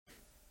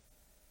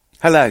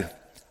Hello.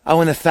 I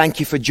want to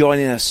thank you for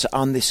joining us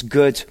on this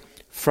Good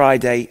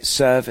Friday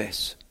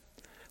service.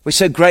 We're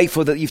so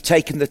grateful that you've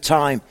taken the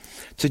time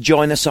to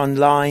join us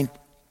online.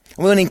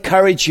 We want to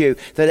encourage you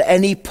that at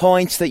any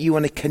point that you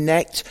want to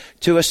connect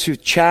to us through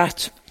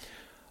chat,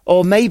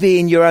 or maybe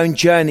in your own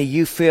journey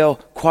you feel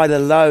quite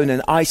alone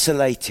and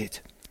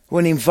isolated, we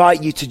want to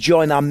invite you to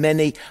join our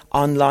many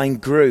online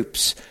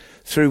groups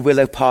through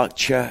Willow Park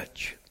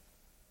Church.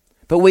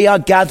 But we are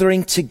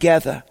gathering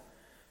together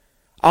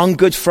on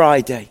Good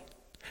Friday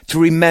to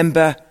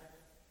remember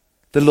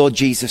the Lord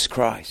Jesus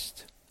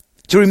Christ,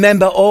 to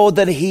remember all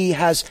that he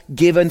has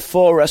given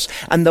for us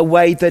and the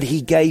way that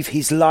he gave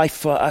his life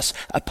for us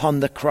upon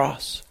the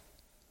cross,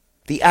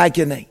 the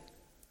agony,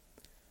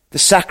 the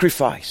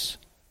sacrifice,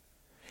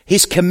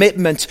 his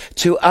commitment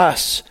to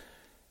us,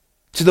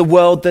 to the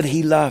world that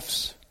he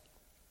loves.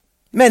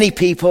 Many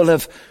people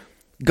have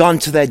gone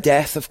to their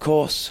death, of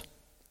course.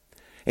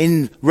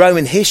 In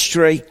Roman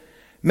history,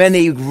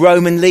 many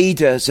Roman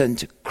leaders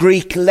and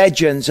Greek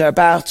legends are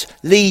about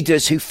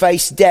leaders who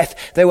faced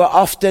death. They were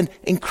often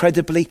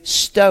incredibly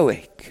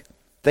stoic.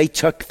 They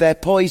took their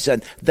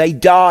poison. They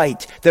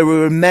died. They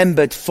were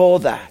remembered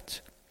for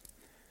that.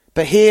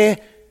 But here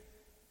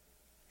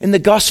in the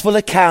gospel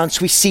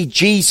accounts, we see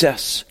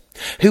Jesus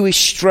who is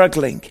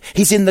struggling.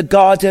 He's in the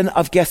Garden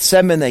of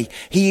Gethsemane.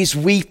 He is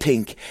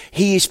weeping.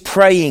 He is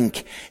praying.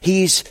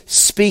 He is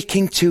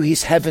speaking to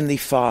his heavenly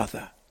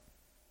Father.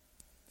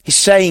 He's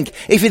saying,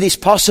 if it is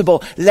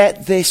possible,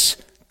 let this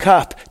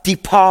cup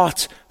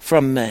depart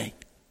from me.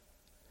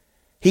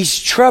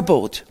 He's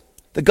troubled.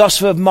 The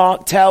Gospel of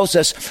Mark tells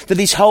us that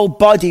his whole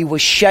body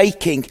was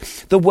shaking.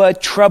 The word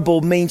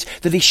trouble means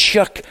that he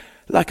shook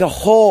like a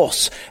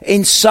horse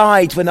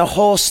inside. When a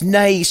horse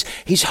neighs,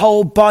 his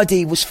whole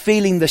body was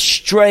feeling the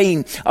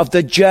strain of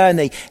the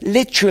journey.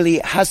 Literally,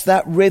 it has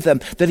that rhythm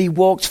that he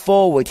walked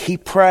forward, he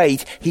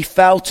prayed, he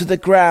fell to the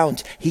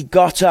ground, he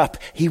got up,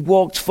 he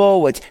walked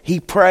forward, he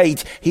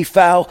prayed, he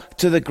fell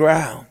to the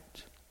ground.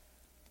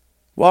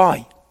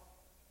 Why?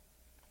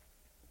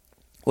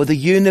 Well, the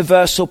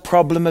universal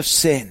problem of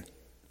sin,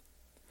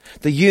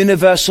 the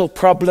universal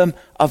problem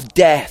of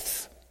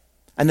death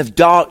and of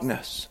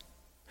darkness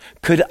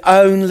could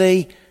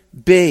only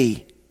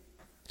be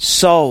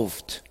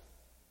solved,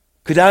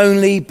 could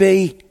only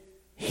be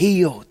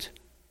healed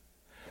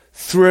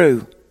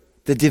through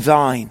the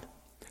divine,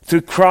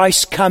 through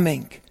Christ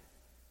coming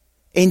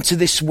into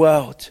this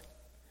world,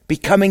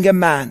 becoming a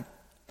man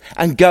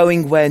and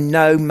going where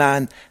no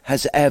man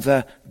has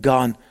ever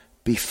gone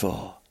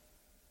before.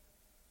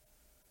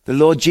 The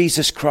Lord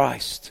Jesus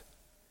Christ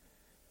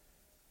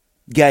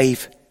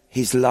gave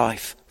his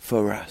life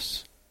for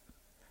us,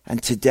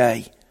 and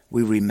today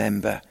we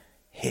remember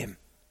him.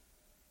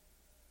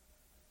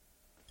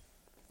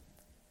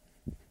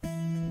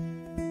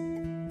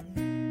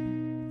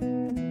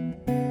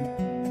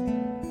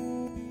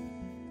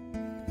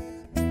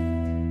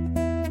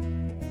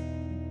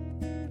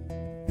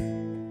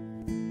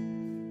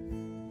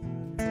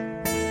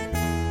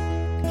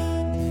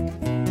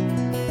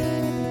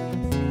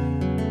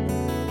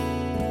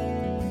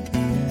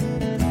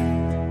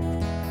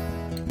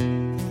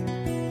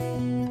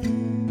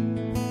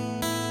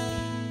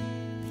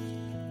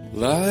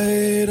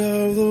 Light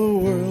of the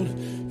world,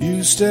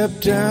 you step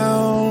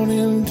down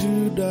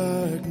into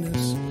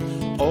darkness.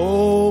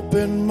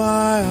 Open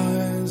my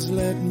eyes,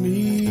 let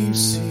me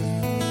see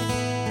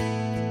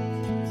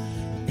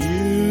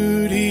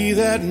beauty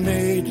that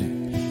made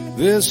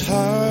this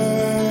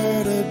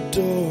heart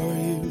adore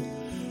you.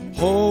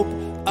 Hope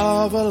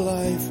of a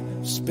life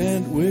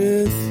spent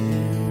with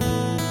you.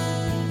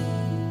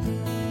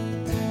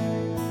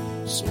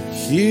 So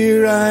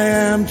here I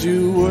am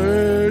to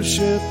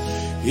worship.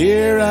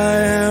 Here I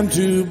am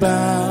to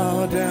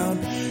bow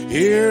down.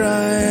 Here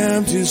I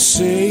am to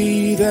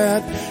say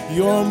that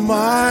you're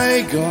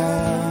my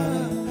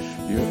God.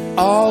 You're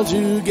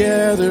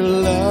altogether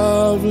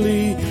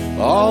lovely,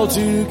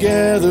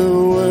 altogether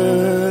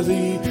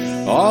worthy,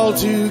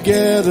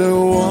 altogether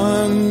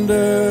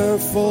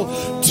wonderful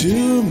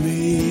to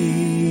me.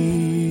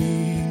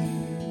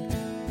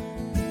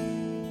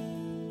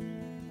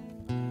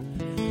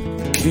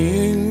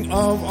 King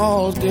of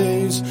all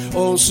days,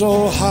 oh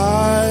so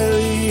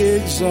highly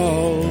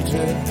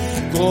exalted,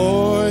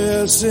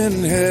 glorious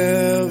in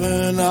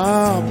heaven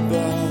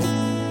above.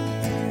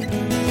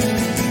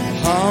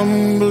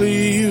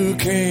 Humbly you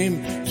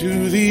came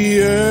to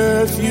the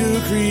earth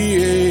you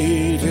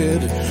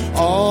created,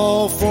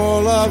 all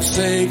for love's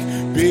sake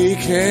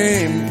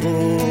became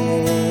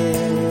poor.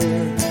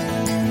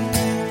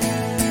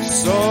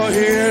 So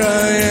here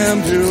I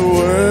am to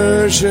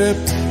worship.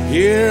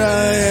 Here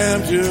I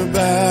am to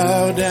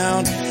bow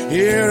down.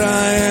 Here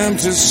I am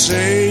to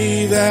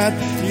say that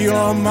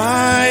you're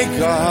my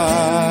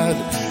God.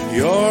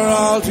 You're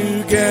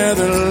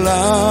altogether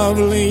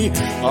lovely,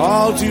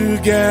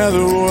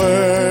 altogether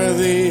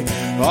worthy,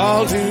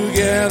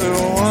 altogether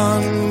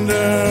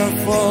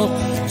wonderful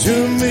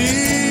to me.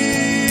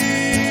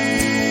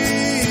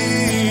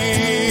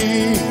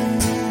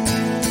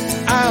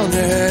 I'll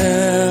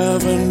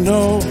never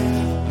know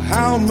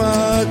how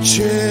much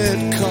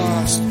it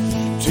cost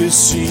to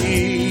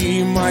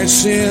see my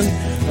sin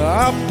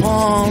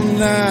upon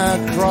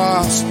that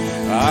cross.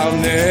 I'll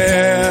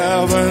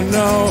never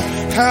know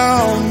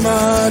how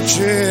much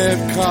it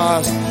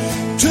cost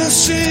to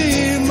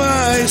see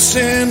my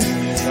sin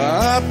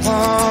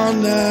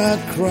upon that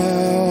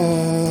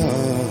cross.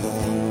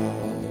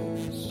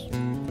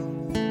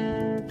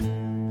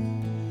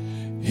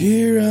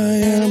 Here I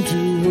am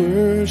to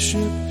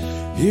worship,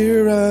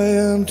 here I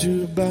am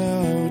to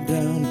bow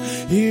down,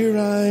 here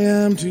I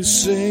am to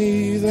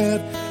say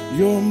that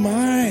you're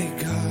my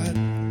God.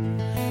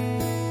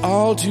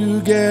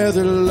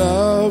 Altogether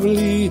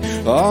lovely,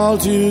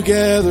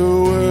 altogether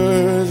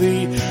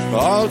worthy,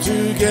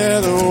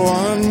 altogether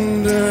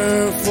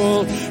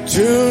wonderful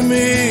to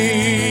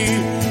me.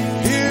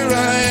 Here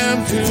I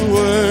am to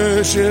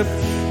worship,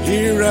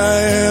 here I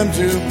am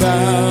to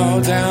bow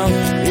down,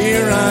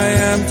 here I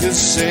am to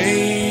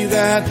say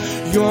that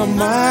you're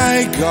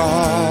my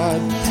God.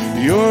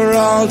 You're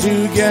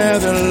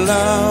altogether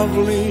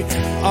lovely,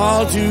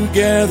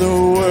 altogether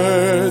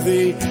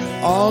worthy,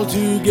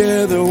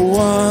 altogether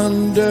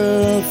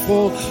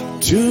wonderful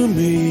to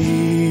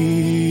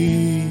me.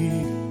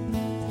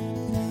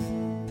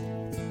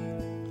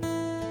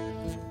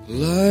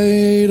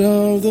 Light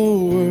of the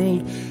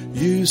world,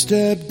 you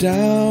step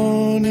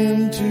down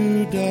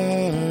into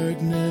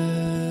darkness.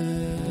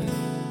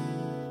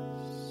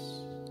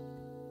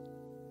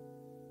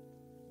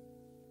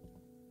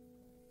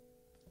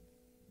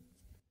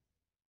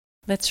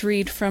 Let's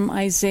read from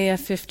Isaiah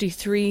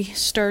 53,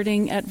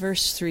 starting at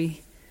verse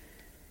 3.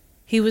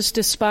 He was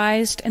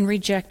despised and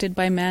rejected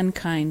by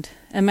mankind,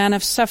 a man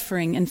of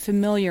suffering and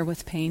familiar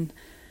with pain.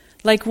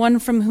 Like one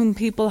from whom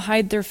people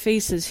hide their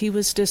faces, he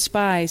was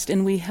despised,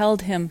 and we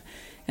held him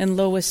in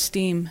low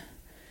esteem.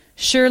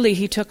 Surely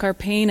he took our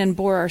pain and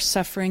bore our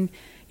suffering,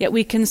 yet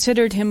we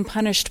considered him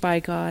punished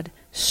by God,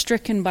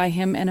 stricken by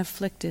him and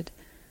afflicted.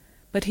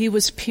 But he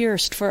was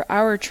pierced for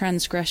our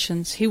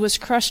transgressions, he was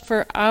crushed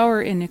for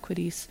our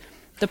iniquities.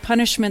 The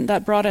punishment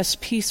that brought us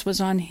peace was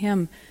on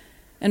him,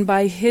 and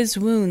by his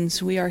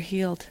wounds we are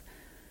healed.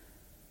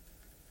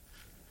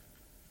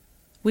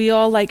 We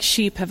all like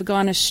sheep have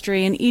gone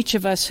astray, and each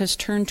of us has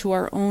turned to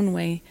our own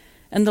way,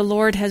 and the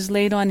Lord has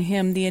laid on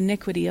him the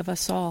iniquity of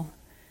us all.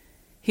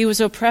 He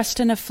was oppressed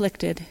and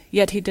afflicted,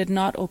 yet he did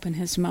not open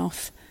his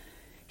mouth.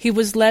 He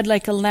was led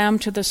like a lamb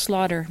to the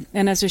slaughter,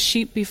 and as a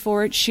sheep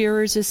before its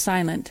shearers is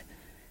silent,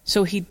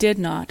 so he did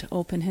not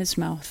open his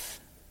mouth.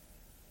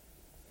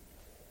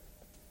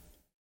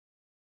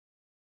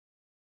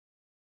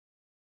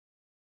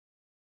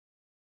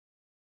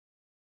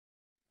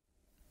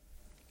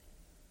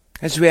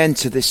 As we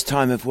enter this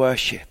time of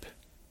worship,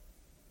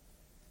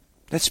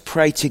 let's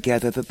pray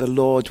together that the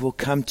Lord will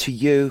come to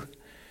you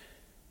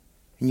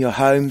in your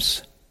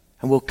homes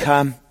and will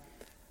come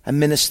and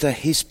minister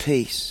his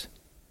peace,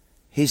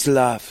 his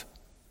love.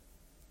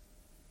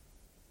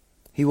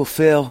 He will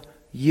fill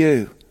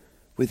you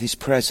with his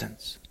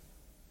presence.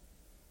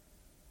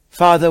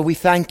 Father, we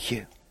thank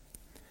you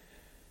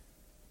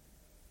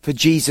for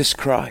Jesus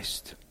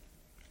Christ,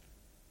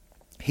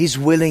 his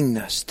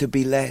willingness to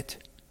be led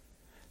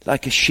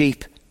like a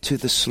sheep to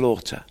the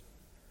slaughter.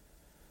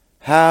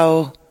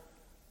 How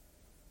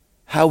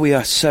we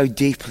are so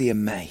deeply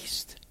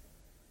amazed,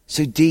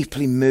 so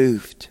deeply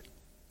moved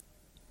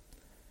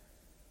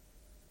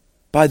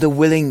by the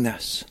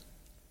willingness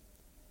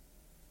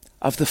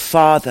of the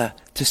Father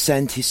to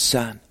send his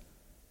Son.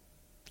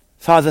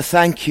 Father,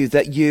 thank you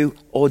that you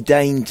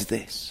ordained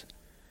this,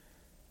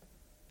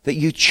 that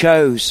you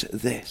chose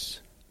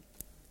this.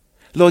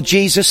 Lord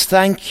Jesus,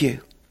 thank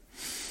you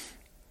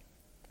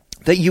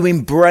that you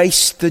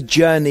embraced the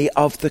journey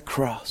of the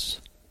cross,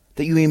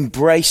 that you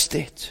embraced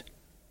it,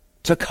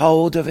 took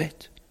hold of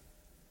it.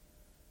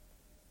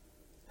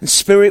 And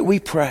Spirit, we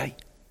pray,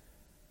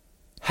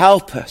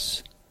 help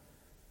us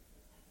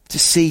to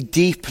see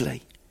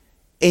deeply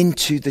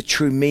into the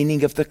true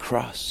meaning of the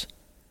cross,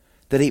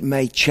 that it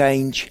may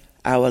change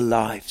our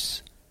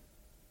lives.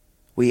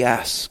 We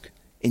ask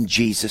in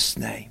Jesus'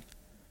 name.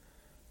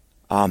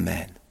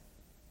 Amen.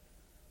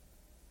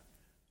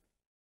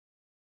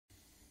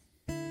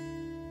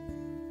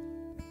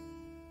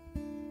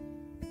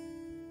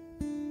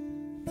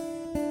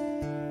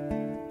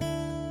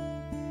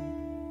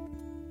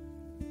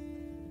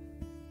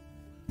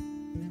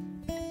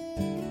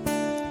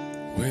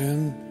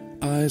 When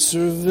I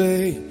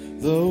survey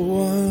the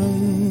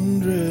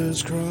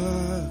wondrous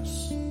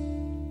cross,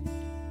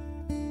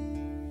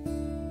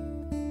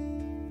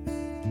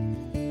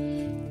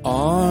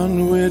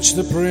 on which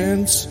the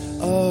Prince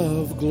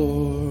of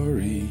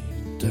Glory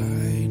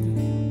died,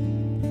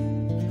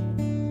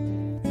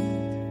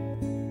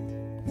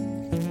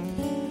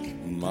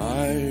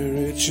 my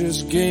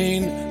richest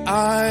gain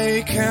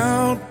I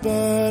count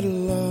but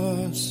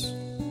loss,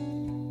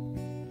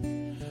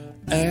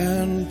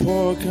 and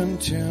pour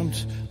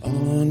contempt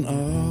on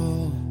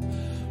all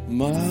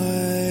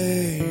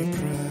my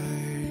pride.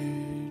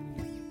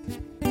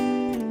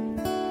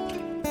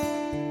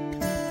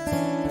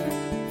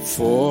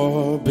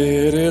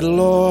 Forbid it,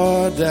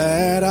 Lord,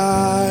 that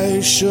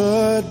I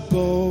should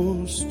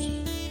boast,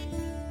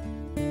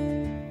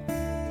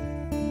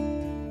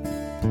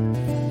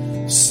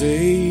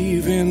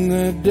 save in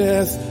the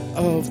death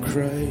of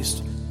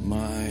Christ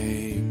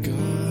my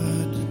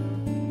God.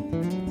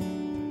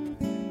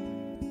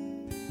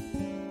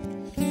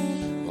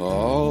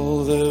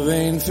 All the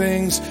vain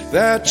things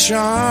that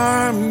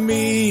charm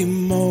me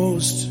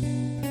most,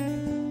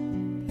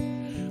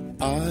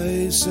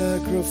 I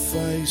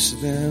sacrifice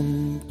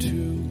them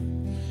to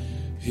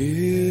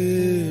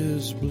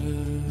His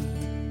blood.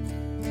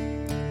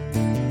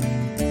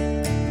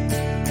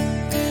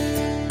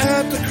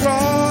 At the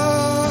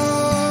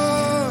cross,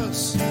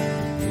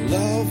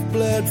 love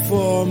bled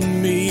for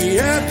me.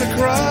 At the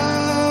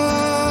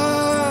cross,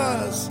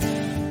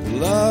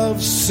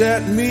 love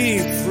set me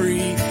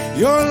free.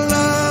 Your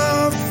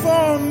love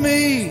for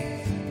me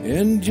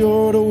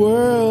endured a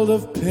world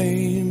of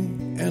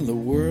pain, and the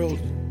world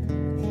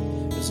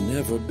has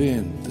never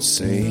been the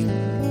same.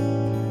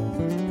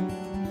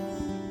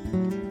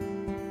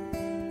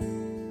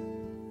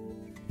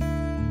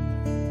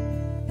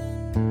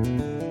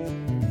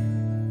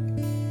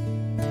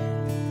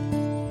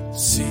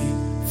 See,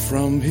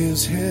 from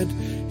His head,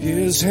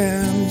 His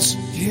hands,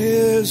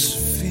 His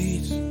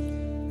feet,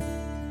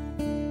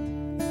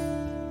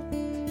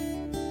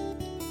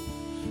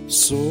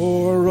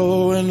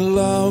 sorrow and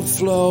love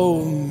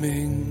flow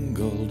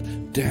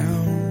mingled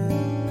down.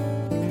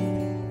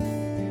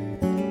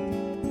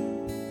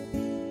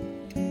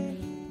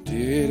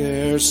 Did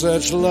e'er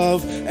such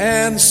love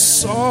and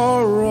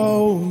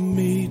sorrow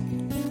meet,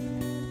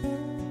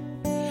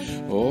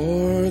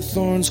 or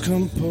thorns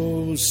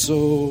compose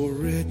so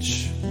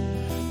rich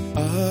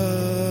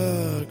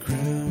a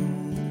crown?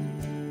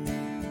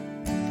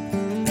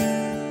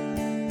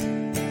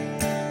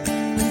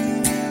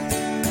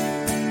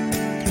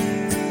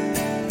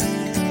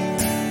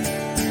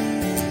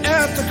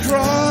 At the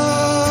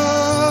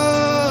cross,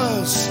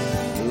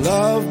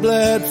 love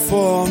bled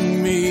for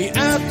me.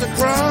 At the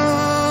cross,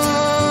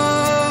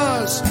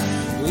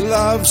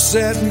 love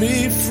set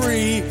me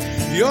free.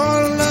 Your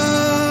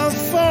love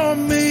for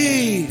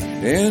me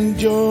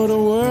endured a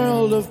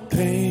world of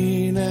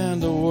pain,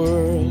 and the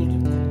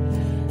world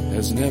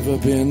has never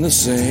been the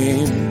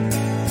same.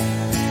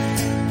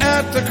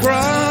 At the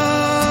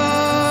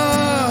cross,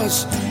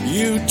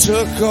 you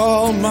took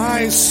all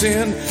my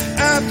sin.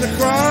 At the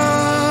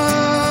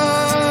cross,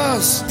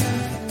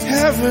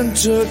 heaven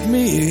took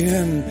me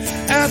in.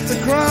 At the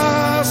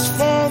cross,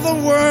 for the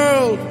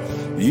world,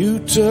 you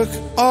took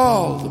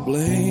all the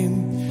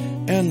blame,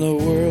 and the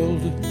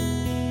world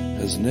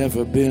has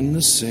never been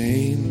the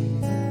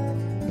same.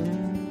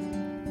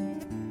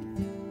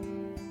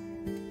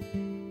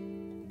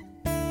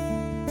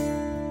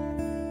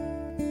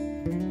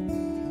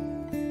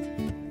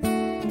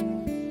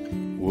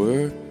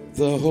 Were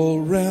the whole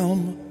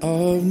realm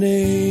of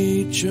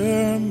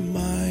nature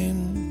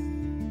mine,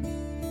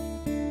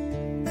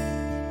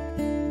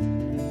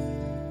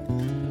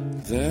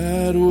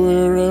 that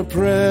were a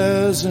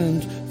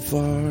present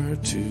far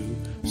too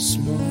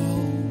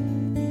small.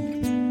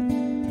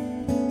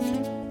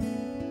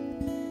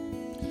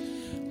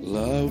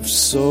 Love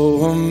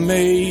so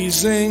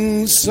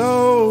amazing,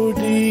 so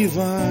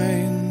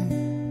divine,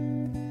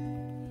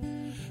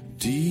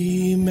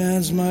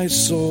 demands my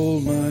soul,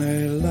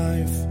 my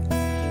life,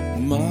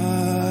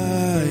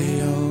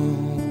 my all.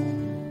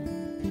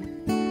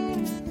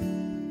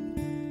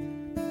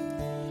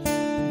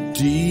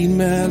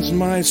 Demands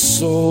my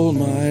soul,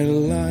 my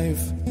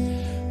life,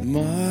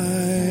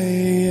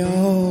 my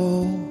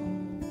all.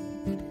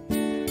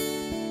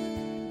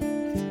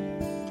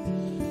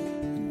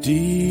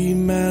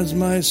 Demands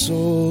my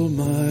soul,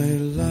 my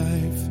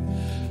life,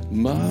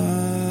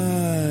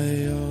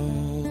 my all.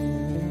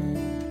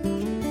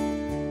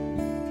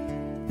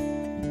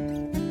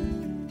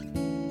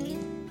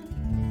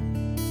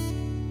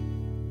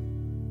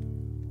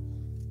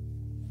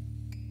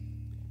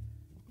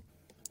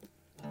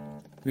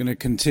 We're going to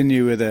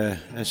continue with a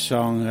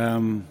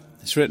song.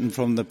 It's written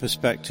from the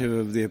perspective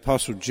of the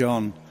Apostle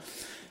John,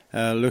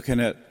 looking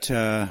at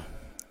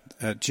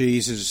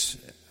Jesus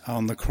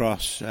on the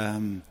cross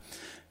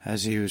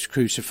as he was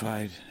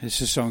crucified. It's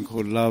a song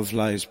called Love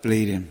Lies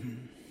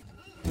Bleeding.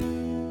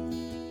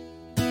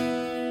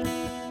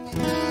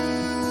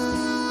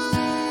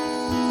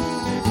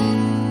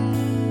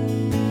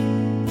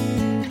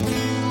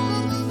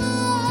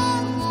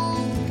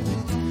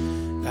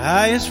 The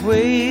highest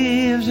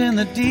waves in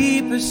the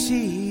deepest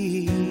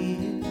sea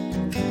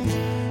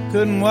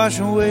couldn't wash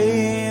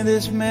away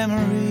this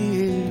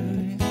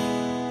memory,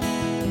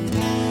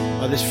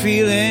 or this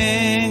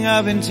feeling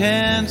of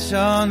intense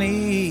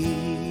unease,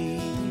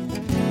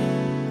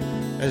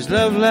 as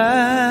love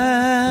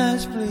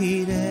lies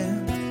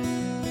bleeding.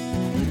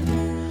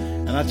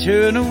 And I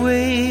turn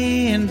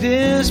away in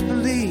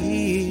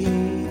disbelief,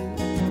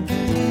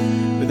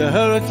 with a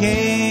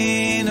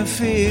hurricane of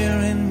fear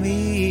in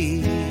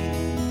me,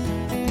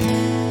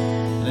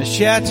 and a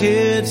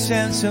shattered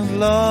sense of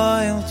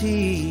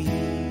loyalty,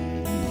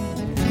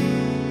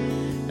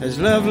 as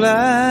love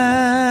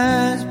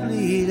lies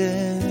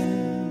bleeding,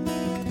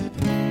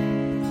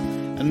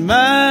 and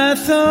my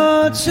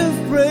thoughts of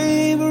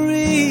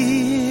bravery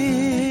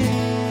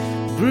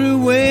grew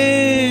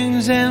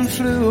wings and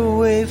flew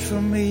away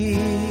from me,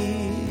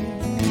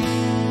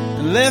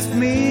 and left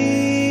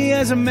me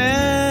as a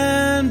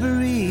man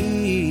bereaved,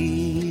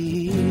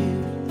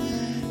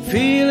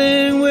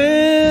 feeling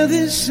with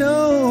his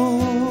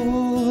soul,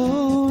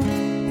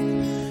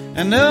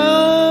 and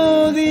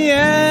oh, the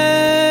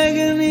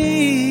agony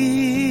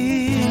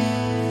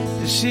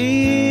to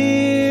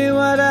see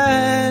what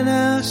I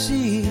now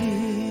see.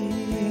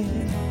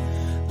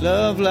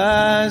 Love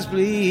lies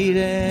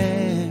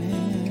bleeding,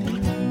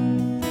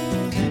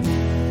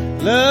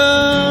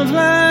 love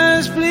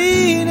lies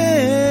bleeding,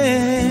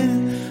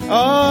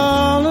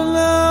 all alone,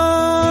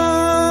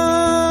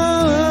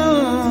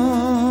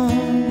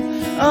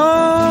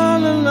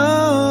 all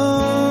alone.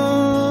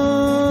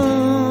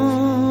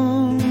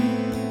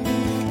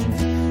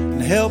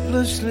 And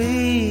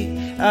helplessly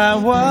I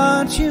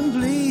watch him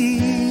bleed,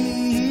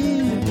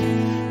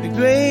 the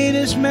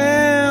greatest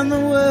man the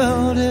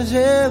world has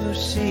ever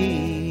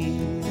seen,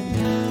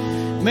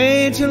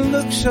 made to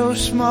look so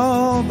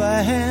small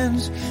by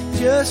hands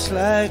just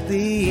like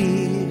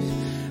these.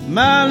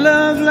 My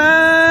love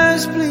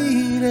lies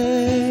bleeding,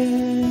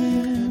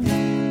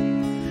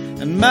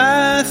 and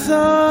my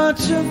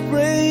thoughts of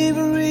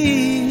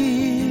bravery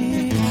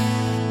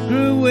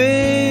grew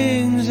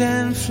wings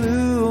and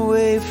flew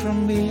away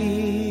from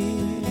me,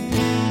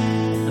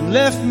 and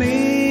left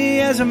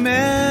me as a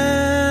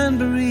man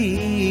bereaved,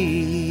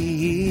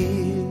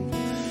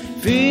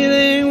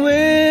 feeling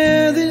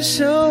with his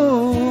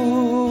soul,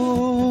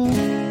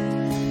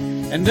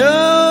 and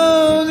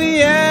oh,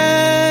 the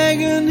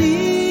agony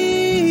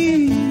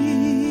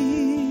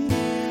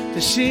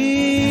to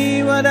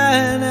see what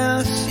I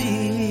now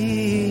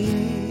see.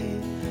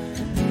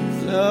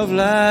 Love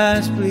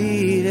lies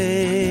bleeding,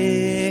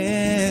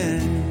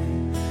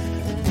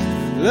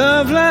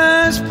 love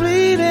lies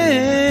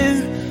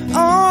bleeding,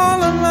 all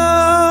alone,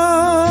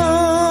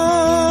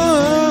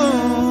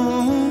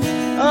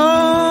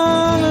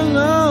 all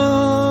alone,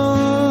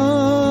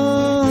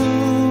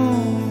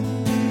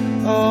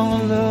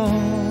 all alone.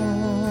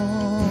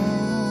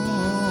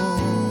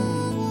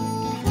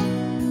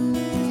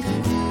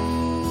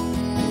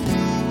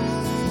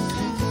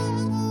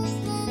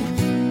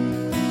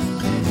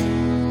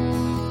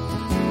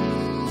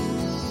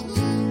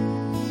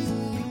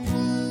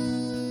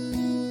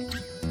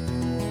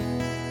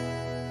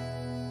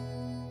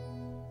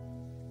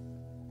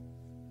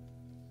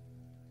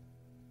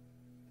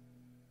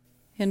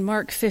 In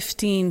Mark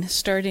 15,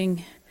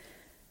 starting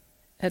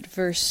at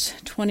verse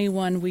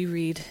 21, we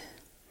read,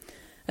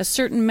 "A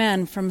certain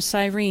man from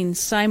Cyrene,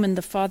 Simon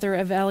the father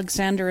of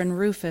Alexander and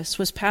Rufus,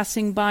 was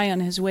passing by on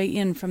his way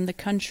in from the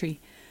country,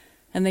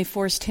 and they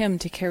forced him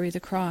to carry the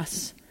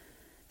cross.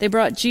 They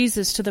brought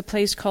Jesus to the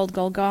place called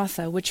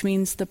Golgotha, which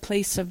means the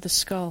place of the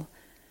skull.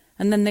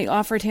 And then they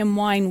offered him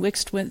wine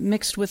mixed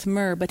with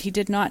myrrh, but he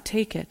did not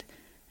take it.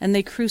 And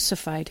they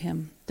crucified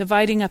him.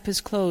 Dividing up his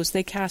clothes,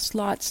 they cast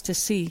lots to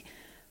see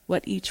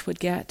what each would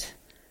get.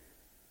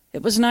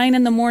 It was 9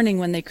 a.m.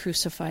 when they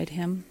crucified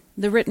him.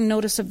 The written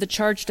notice of the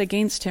charge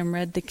against him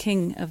read, 'The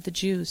King of the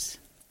Jews.'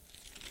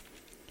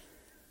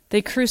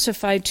 They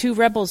crucified 2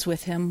 rebels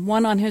with him,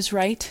 one on his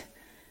right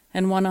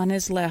and one on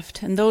his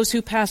left. And those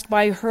who passed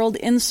by hurled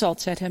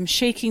insults at him,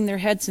 shaking their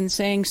heads and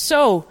saying,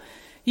 'So,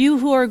 you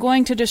who are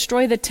going to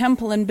destroy the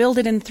temple and build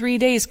it in 3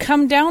 days,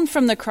 come down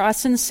from the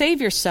cross and save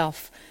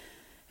yourself.'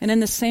 And in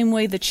the same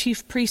way the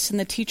chief priests and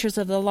the teachers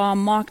of the law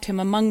mocked him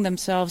among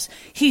themselves.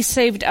 'He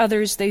saved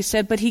others,' they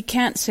said, 'but he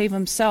can't save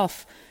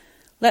himself.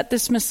 Let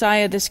this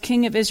Messiah, this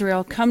King of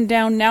Israel, come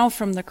down now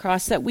from the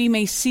cross, that we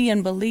may see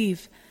and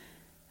believe.'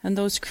 And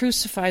those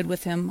crucified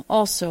with him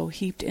also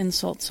heaped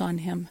insults on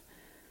him.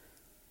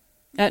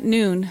 At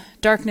noon,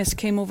 darkness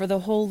came over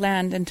the whole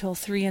land until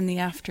 3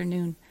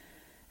 p.m.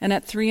 And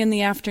at 3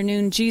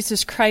 p.m,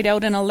 Jesus cried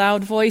out in a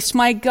loud voice,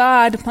 'My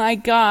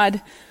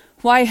God,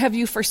 why have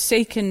you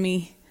forsaken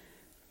me?'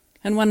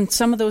 And when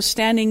some of those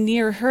standing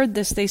near heard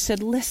this, they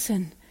said,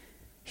 'Listen,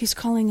 he's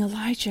calling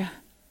Elijah.'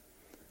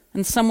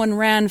 And someone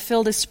ran,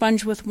 filled a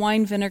sponge with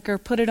wine vinegar,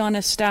 put it on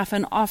a staff,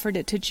 and offered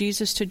it to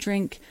Jesus to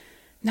drink.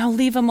 'Now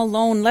leave him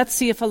alone. Let's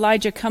see if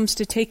Elijah comes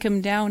to take him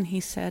down,' he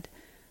said.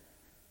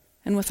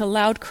 And with a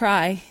loud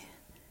cry,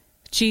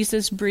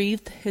 Jesus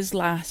breathed his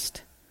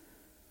last.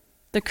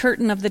 The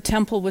curtain of the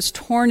temple was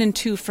torn in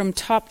two from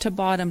top to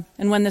bottom.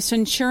 And when the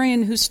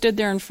centurion who stood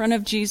there in front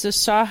of Jesus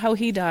saw how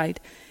he died,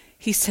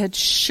 he said,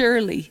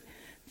 'Surely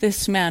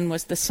this man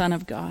was the Son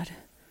of God.'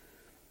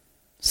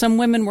 Some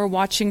women were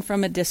watching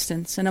from a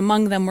distance, and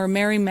among them were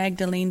Mary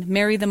Magdalene,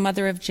 Mary the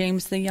mother of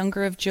James, the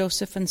younger of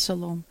Joseph, and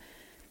Salome.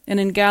 And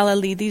in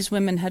Galilee these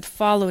women had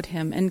followed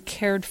him and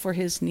cared for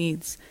his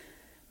needs.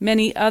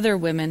 Many other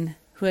women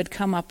who had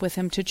come up with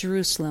him to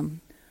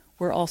Jerusalem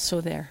were also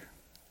there.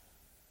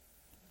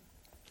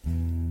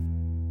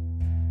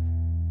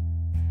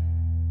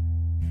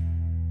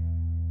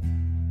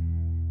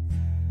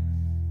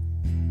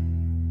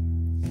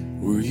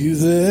 Were you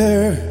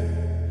there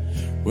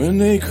when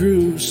they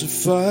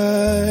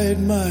crucified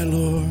my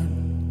Lord?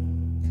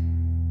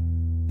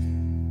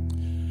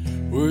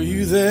 Were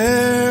you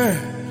there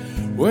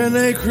when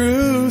they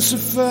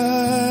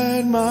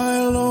crucified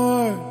my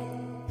Lord?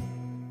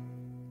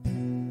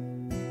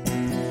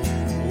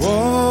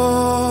 Whoa,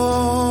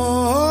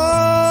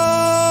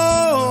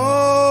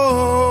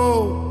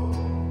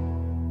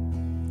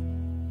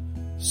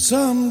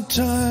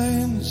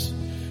 sometimes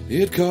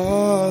it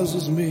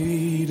causes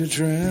me to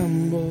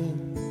tremble,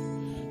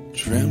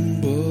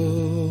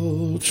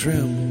 tremble,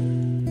 tremble.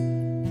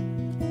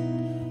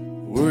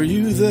 Were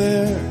you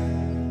there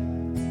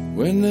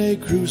when they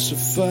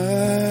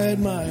crucified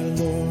my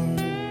Lord?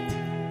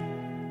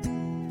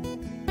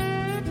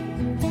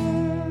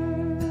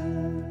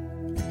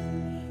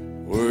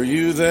 Were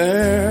you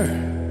there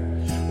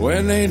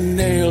when they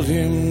nailed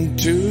him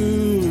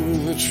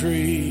to the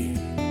tree?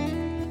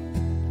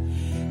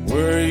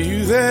 Were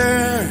you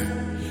there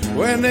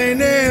when they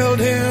nailed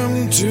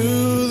him to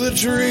the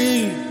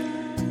tree?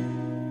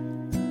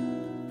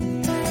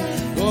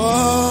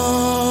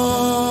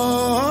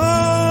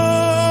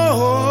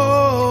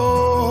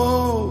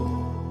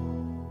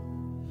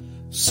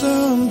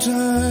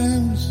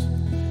 Sometimes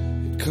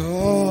it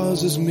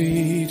causes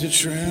me to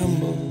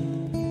tremble,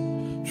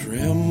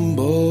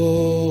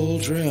 tremble,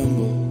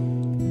 tremble.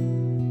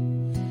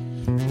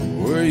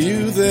 Were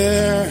you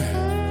there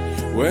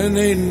when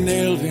they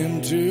nailed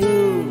him to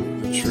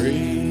the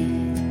tree?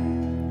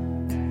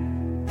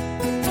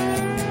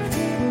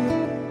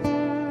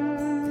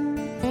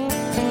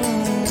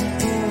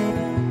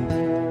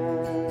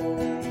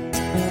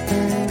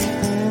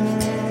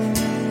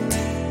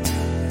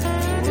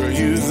 Were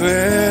you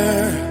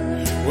there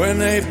when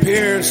they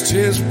pierced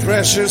his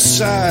precious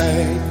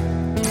side?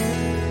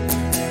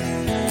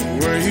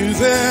 Were you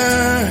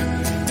there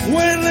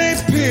when they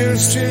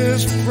pierced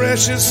his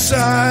precious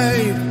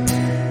side?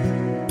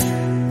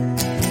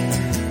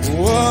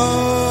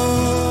 Whoa,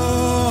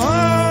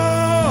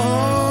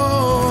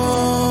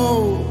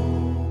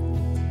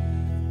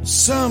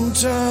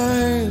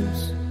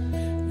 sometimes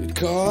it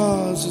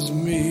causes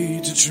me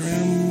to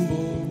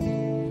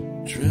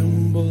tremble,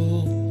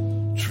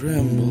 tremble,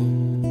 tremble.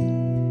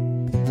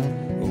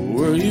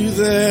 Were you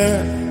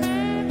there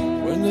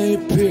when they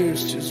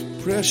pierced his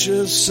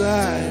precious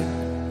side?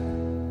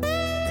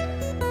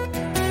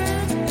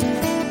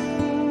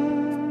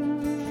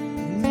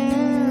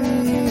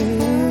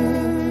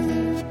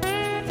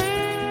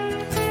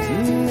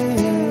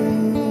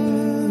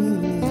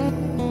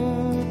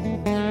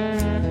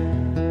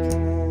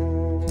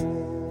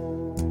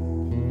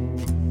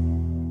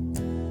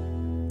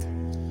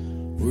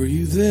 Were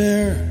you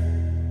there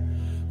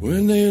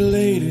when they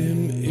laid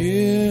him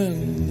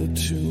in the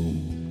tomb?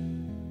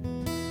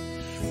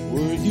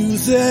 Were you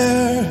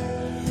there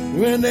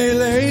when they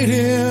laid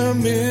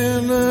him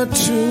in the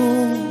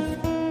tomb?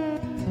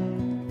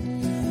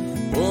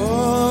 Oh,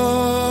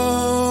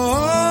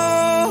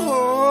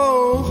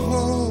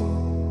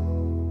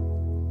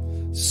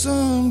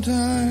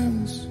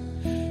 sometimes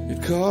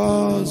it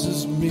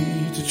causes me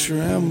to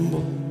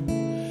tremble,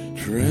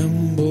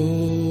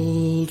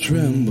 tremble,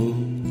 tremble.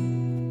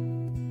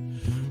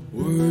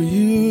 Were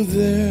you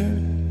there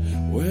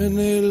when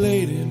they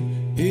laid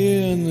him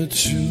in the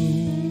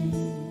tomb?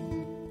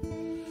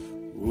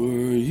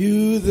 Were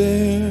you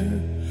there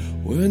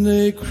when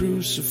they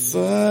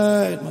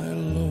crucified my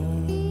Lord?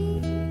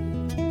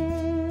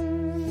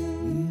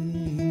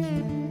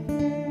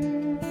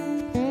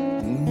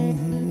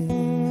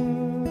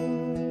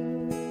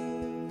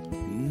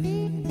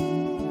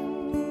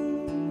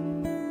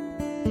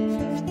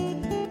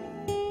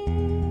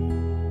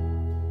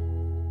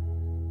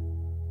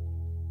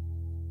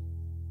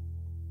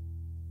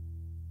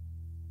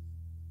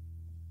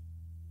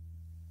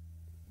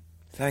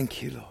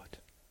 Thank you, Lord,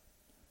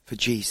 for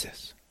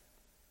Jesus.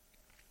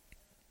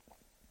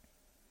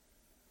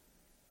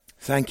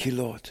 Thank you,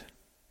 Lord,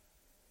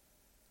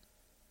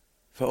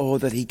 for all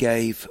that he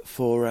gave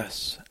for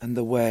us and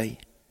the way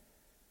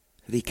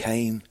that he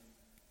came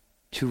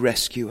to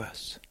rescue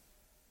us.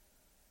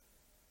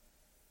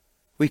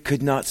 We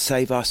could not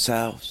save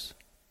ourselves,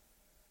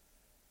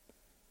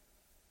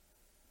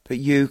 but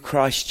you,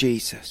 Christ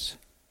Jesus,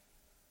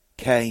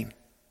 came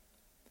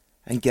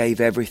and gave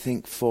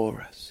everything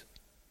for us.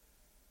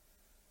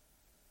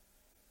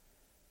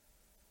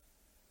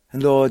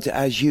 And Lord,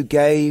 as you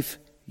gave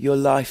your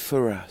life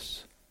for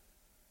us,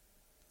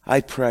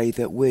 I pray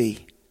that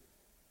we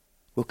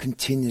will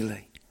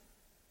continually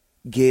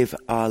give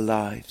our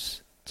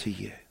lives to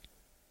you.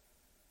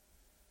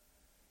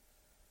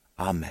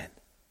 Amen.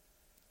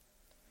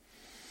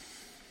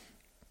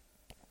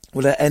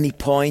 Well, at any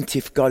point,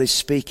 if God is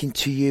speaking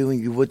to you and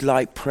you would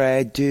like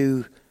prayer,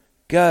 do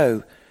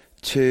go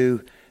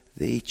to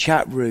the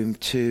chat room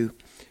to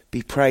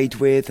be prayed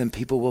with, and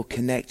people will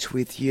connect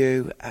with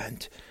you.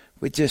 And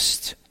we're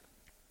just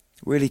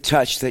really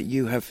touched that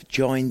you have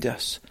joined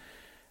us.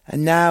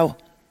 And now,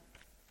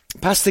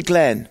 Pastor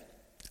Glenn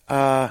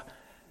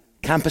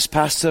campus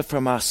pastor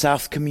from our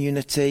South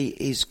community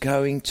is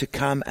going to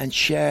come and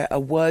share a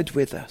word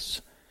with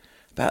us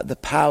about the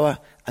power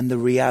and the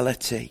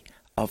reality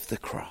of the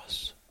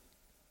cross.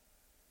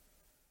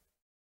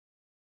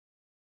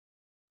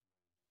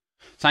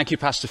 Thank you,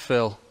 Pastor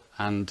Phil.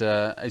 And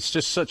it's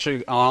just such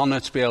an honor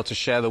to be able to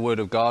share the Word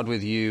of God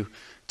with you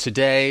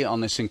today on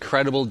this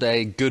incredible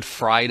day, Good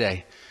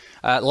Friday.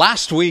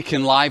 Last week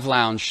in Live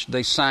Lounge,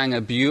 they sang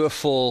a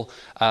beautiful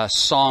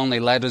song. They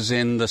led us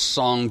in the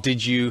song,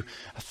 Did You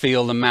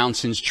Feel the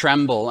Mountains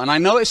Tremble? And I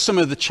noticed some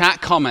of the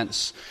chat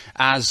comments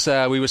as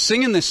we were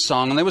singing this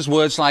song, and there was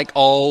words like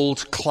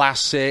old,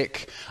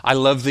 classic, I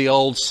love the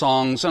old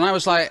songs. And I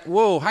was like,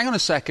 whoa, hang on a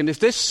second. If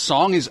this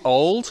song is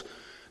old,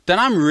 then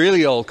I'm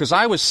really old, because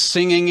I was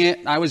singing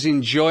it, I was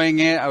enjoying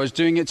it, I was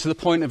doing it to the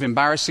point of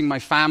embarrassing my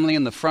family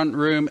in the front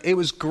room. It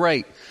was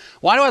great.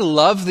 Why do I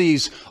love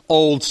these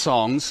old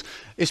songs?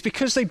 It's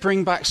because they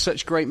bring back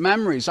such great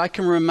memories. I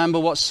can remember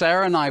what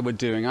Sarah and I were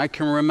doing. I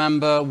can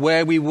remember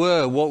where we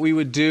were, what we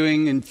were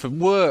doing for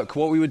work,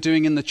 what we were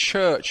doing in the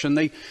church. And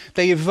they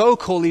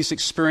evoke all these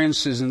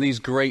experiences and these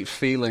great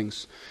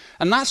feelings.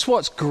 And that's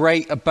what's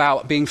great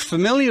about being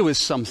familiar with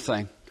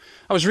something.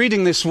 I was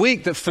reading this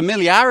week that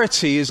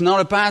familiarity is not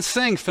a bad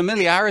thing.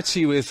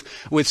 Familiarity with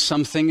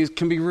something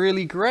can be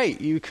really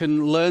great. You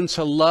can learn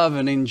to love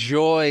and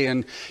enjoy,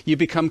 and you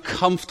become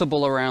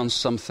comfortable around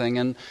something,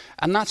 and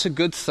that's a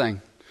good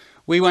thing.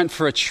 We went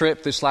for a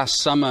trip this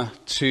last summer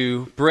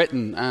to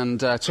Britain, and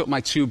took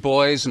my two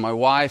boys and my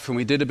wife, and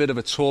we did a bit of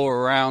a tour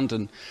around,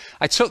 and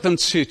I took them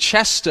to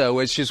Chester,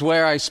 which is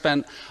where I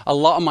spent a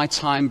lot of my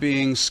time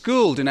being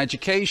schooled in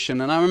education.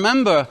 And I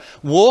remember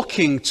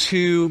walking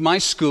to my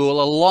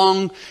school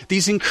along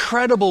these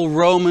incredible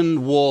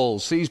Roman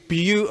walls, these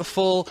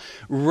beautiful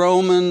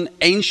Roman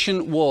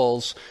ancient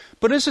walls.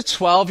 But as a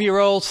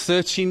 12-year-old,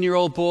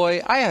 13-year-old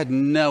boy, I had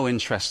no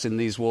interest in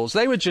these walls.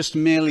 They were just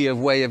merely a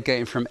way of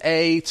getting from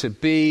A to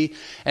B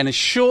in as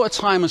short a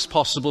time as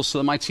possible so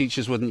that my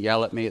teachers wouldn't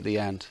yell at me at the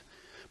end.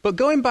 But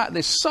going back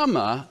this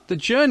summer, the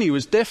journey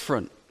was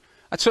different.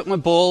 I took my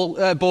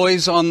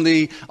boys on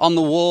the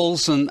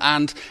walls,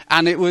 and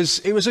it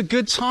was a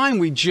good time.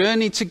 We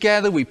journeyed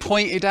together, we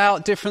pointed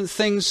out different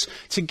things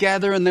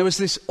together, and there was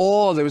this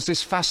awe, there was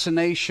this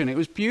fascination. It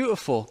was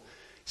beautiful.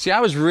 See,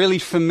 I was really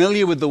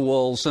familiar with the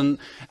walls, and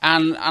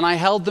I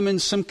held them in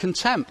some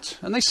contempt.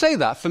 And they say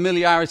that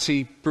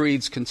familiarity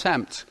breeds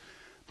contempt.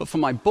 But for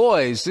my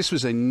boys, this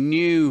was a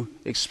new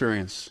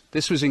experience.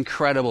 This was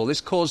incredible.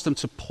 This caused them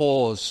to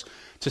pause,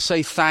 to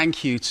say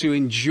thank you, to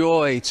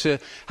enjoy, to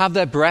have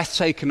their breath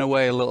taken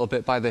away a little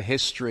bit by the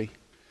history.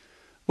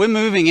 We're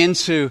moving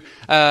into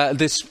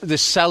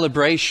this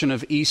celebration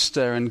of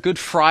Easter, and Good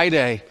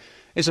Friday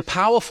is a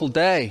powerful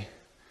day.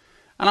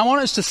 And I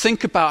want us to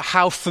think about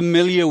how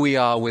familiar we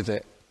are with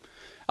it.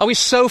 Are we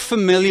so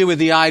familiar with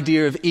the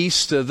idea of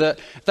Easter that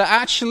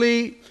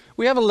actually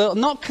we have a little,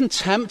 not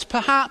contempt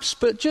perhaps,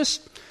 but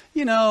just,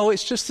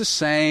 it's just the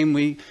same.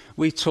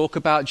 We talk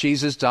about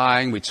Jesus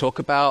dying. We talk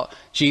about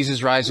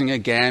Jesus rising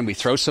again. We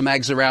throw some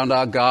eggs around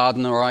our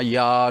garden or our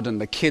yard, and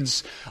the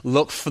kids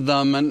look for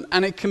them,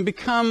 and it can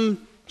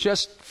become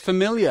just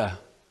familiar.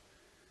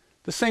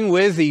 The thing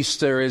with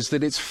Easter is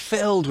that it's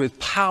filled with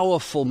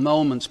powerful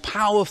moments,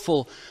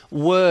 powerful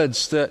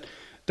words that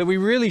we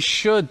really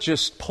should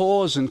just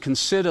pause and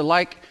consider,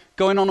 like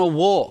going on a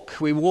walk.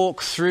 We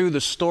walk through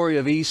the story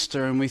of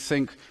Easter and we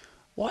think,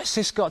 what's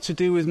this got to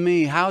do with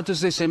me? How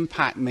does this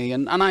impact me?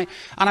 And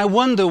I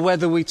wonder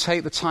whether we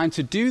take the time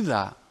to do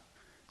that.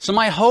 So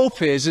my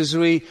hope is, as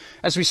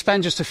we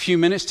spend just a few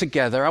minutes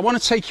together, I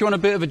want to take you on a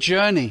bit of a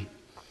journey.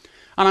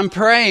 And I'm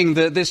praying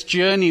that this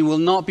journey will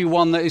not be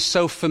one that is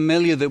so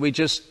familiar that we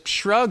just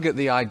shrug at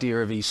the idea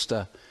of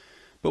Easter.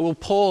 But we'll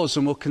pause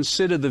and we'll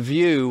consider the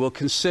view, we'll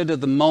consider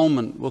the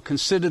moment, we'll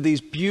consider these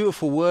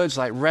beautiful words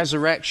like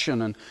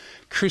resurrection and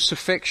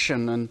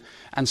crucifixion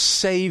and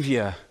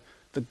Savior,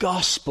 the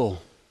gospel.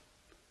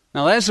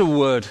 Now there's a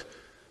word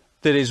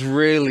that is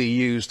really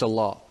used a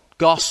lot,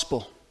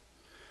 gospel.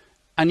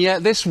 And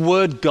yet this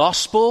word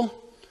gospel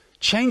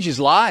changes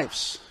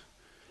lives.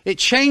 It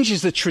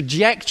changes the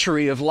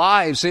trajectory of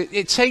lives.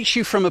 It takes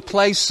you from a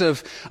place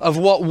of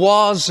what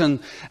was and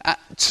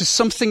to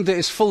something that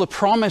is full of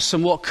promise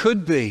and what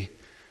could be.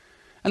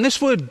 And this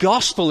word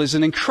gospel is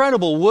an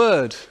incredible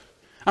word.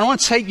 And I want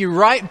to take you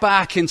right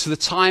back into the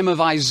time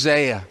of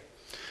Isaiah.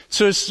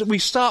 So as we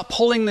start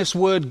pulling this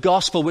word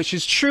gospel, which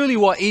is truly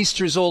what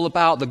Easter is all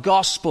about, the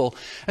gospel,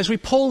 as we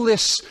pull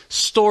this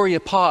story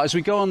apart, as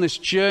we go on this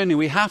journey,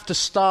 we have to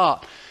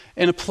start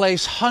in a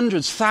place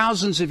hundreds,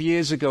 thousands of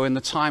years ago in the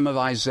time of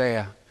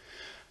Isaiah.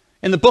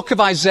 In the book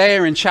of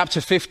Isaiah in chapter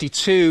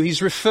 52,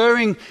 he's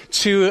referring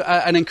to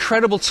an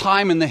incredible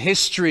time in the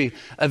history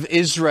of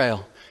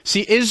Israel.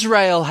 See,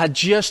 Israel had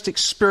just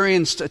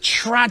experienced a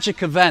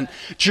tragic event.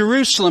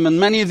 Jerusalem, and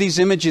many of these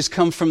images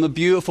come from the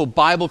beautiful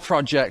Bible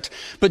Project,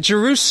 but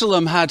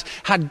Jerusalem had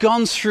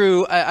gone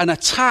through an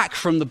attack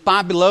from the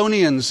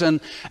Babylonians,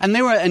 and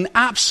they were in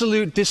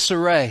absolute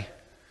disarray.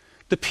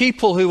 The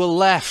people who were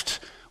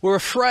left were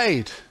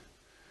afraid.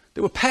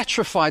 They were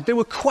petrified. They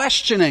were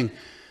questioning,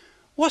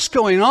 what's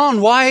going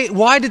on?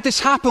 Why did this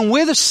happen?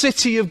 We're the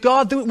city of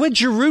God. We're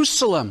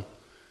Jerusalem.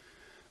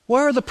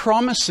 Where are the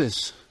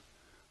promises?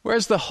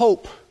 Where's the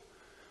hope?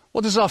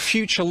 What does our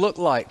future look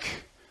like?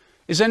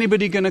 Is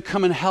anybody going to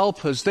come and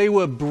help us? They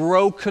were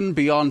broken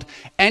beyond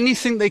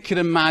anything they could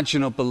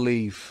imagine or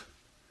believe.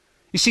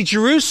 You see,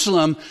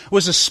 Jerusalem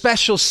was a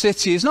special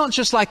city. It's not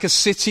just like a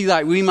city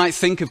like we might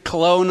think of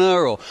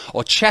Kelowna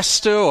or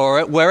Chester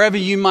or wherever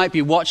you might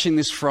be watching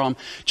this from.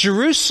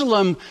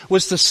 Jerusalem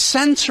was the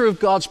center of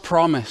God's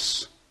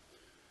promise.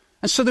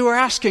 And so they were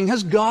asking,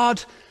 has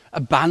God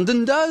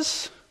abandoned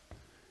us?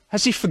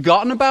 Has he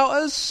forgotten about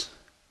us?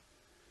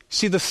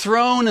 See, the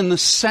throne in the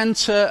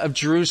center of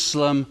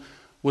Jerusalem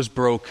was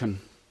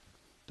broken.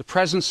 The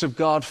presence of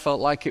God felt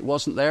like it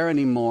wasn't there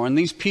anymore, and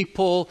these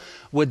people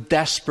were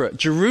desperate.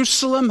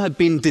 Jerusalem had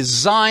been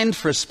designed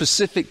for a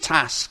specific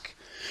task.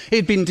 It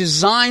had been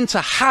designed to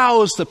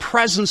house the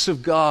presence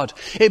of God.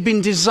 It had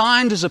been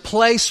designed as a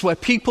place where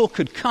people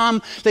could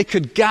come, they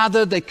could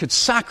gather, they could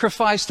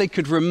sacrifice, they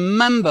could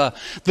remember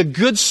the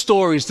good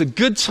stories, the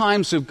good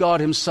times of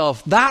God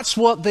himself. That's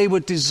what they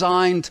were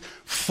designed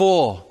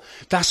for.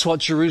 That's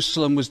what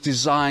Jerusalem was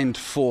designed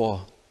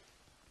for.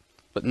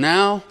 But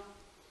now,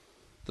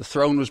 the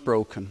throne was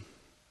broken.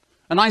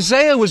 And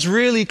Isaiah was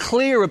really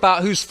clear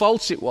about whose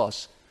fault it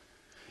was.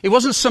 It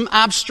wasn't some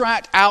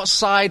abstract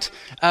outside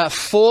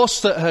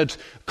force that had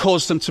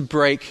caused them to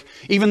break,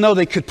 even though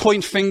they could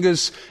point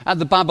fingers at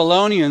the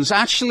Babylonians.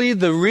 Actually,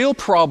 the real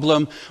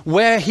problem,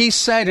 where he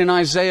said in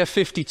Isaiah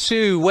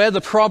 52, where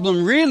the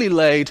problem really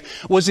laid,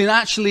 was in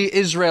actually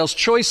Israel's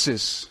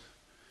choices.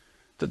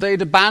 That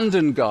they'd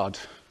abandoned God.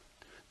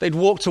 They'd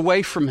walked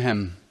away from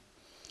him.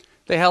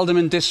 They held him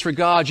in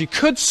disregard. You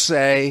could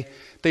say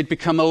they'd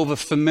become over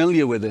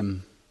familiar with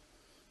him.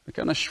 They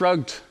kind of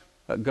shrugged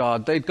at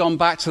God. They'd gone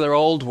back to their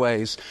old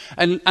ways.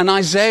 And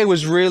Isaiah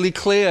was really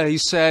clear. He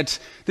said,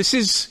 this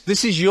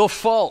is your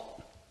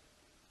fault.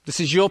 This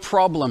is your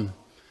problem.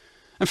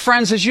 And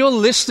friends, as you're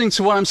listening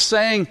to what I'm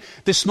saying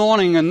this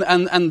morning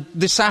and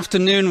this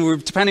afternoon,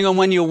 depending on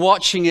when you're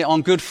watching it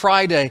on Good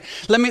Friday,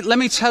 let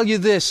me tell you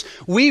this.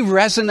 We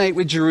resonate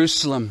with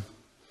Jerusalem.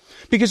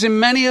 Because in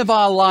many of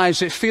our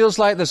lives, it feels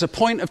like there's a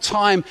point of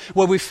time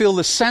where we feel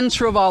the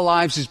center of our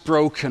lives is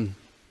broken.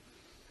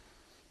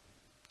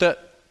 That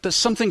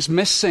something's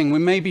missing. We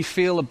maybe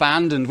feel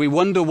abandoned. We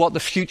wonder what the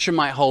future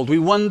might hold. We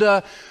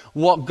wonder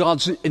what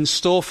God's in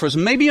store for us.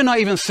 Maybe you're not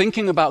even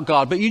thinking about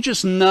God, but you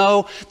just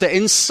know that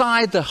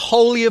inside the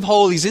Holy of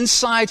Holies,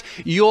 inside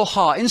your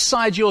heart,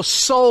 inside your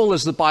soul,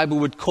 as the Bible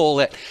would call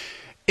it,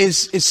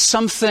 is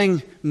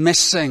something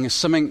missing, is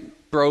something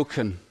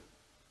broken.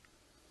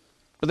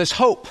 But there's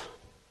hope.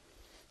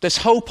 There's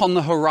hope on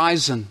the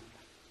horizon.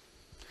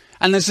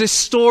 And there's this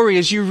story,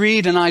 as you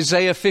read in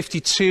Isaiah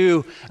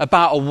 52,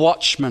 about a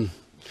watchman.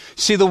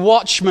 See, the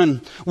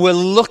watchmen were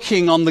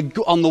looking on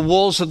the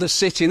walls of the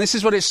city. And this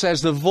is what it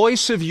says. The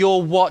voice of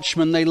your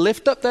watchmen, they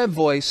lift up their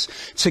voice.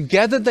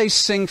 Together they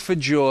sing for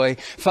joy.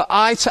 For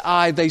eye to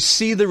eye they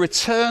see the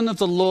return of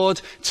the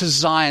Lord to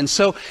Zion.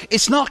 So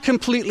it's not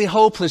completely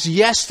hopeless.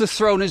 Yes, the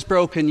throne is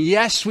broken.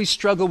 Yes, we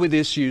struggle with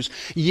issues.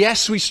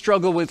 Yes, we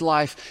struggle with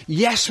life.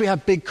 Yes, we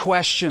have big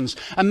questions.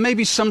 And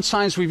maybe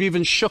sometimes we've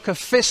even shook a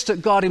fist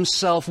at God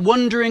himself,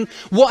 wondering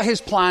what his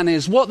plan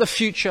is, what the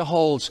future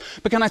holds.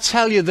 But can I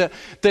tell you that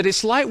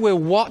it's like we're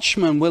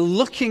watchmen. We're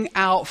looking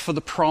out for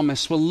the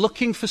promise. We're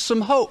looking for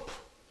some hope.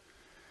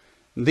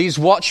 These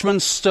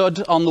watchmen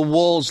stood on the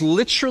walls,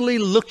 literally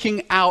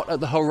looking out at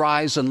the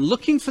horizon,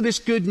 looking for this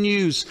good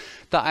news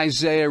that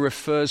Isaiah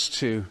refers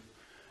to.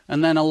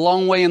 And then a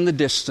long way in the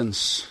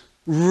distance,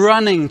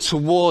 running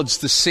towards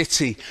the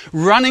city,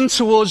 running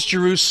towards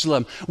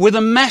Jerusalem with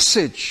a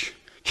message.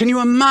 Can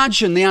you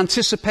imagine the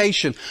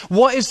anticipation?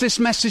 What is this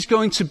message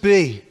going to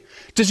be?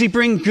 Does he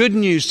bring good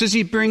news? Does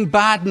he bring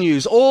bad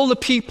news? All the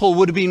people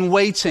would have been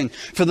waiting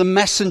for the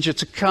messenger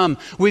to come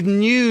with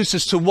news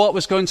as to what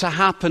was going to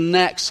happen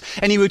next.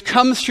 And he would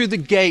come through the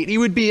gate. He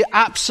would be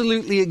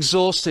absolutely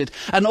exhausted.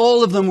 And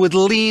all of them would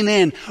lean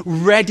in,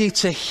 ready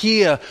to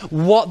hear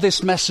what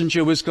this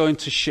messenger was going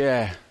to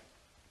share.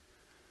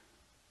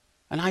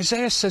 And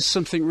Isaiah says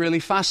something really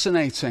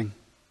fascinating.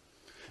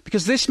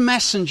 Because this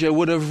messenger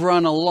would have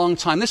run a long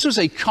time. This was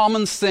a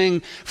common thing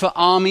for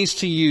armies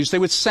to use. They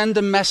would send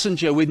a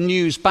messenger with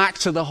news back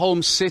to the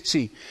home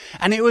city.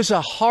 And it was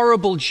a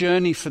horrible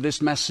journey for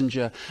this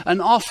messenger,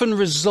 and often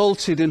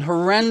resulted in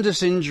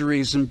horrendous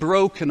injuries and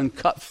broken and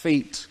cut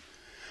feet.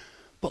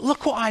 But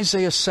look what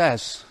Isaiah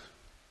says.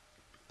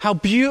 How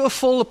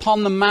beautiful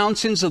upon the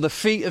mountains are the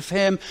feet of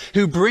him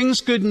who brings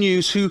good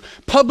news, who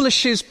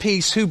publishes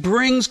peace, who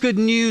brings good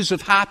news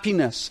of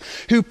happiness,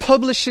 who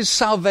publishes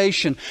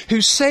salvation,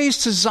 who says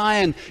to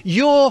Zion,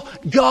 your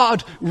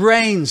God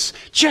reigns.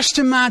 Just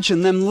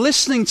imagine them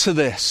listening to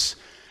this.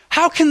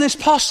 How can this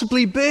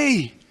possibly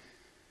be?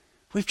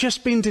 We've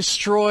just been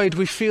destroyed.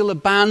 We feel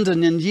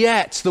abandoned. And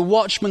yet the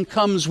watchman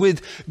comes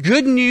with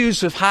good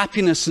news of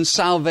happiness and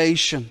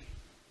salvation.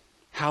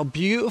 How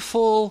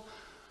beautiful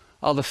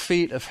are the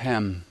feet of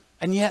him.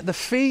 And yet the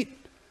feet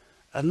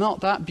are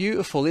not that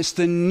beautiful. It's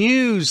the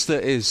news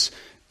that is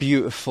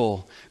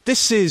beautiful.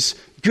 This is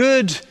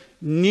good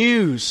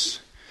news.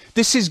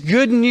 This is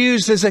good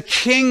news. There's a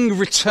king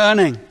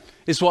returning,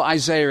 is what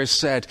Isaiah has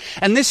said.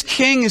 And this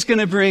king is going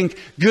to bring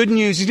good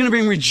news. He's going to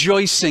bring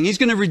rejoicing. He's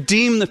going to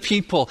redeem the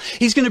people.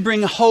 He's going to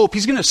bring hope.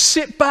 He's going to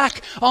sit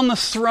back on the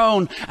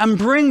throne and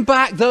bring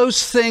back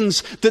those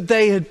things that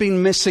they had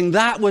been missing.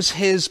 That was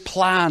his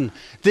plan,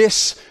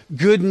 this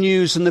good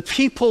news. And the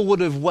people would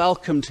have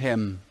welcomed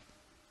him.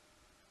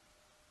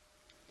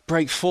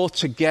 Break forth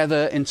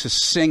together into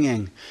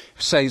singing,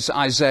 says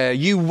Isaiah.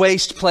 You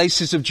waste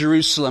places of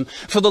Jerusalem,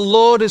 for the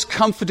Lord has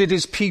comforted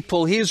his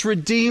people. He has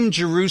redeemed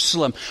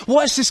Jerusalem.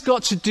 What has this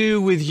got to do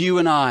with you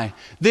and I?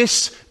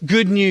 This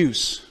good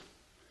news.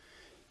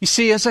 You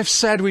see, as I've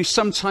said, we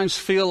sometimes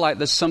feel like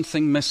there's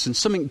something missing,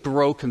 something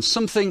broken,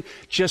 something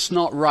just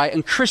not right.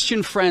 And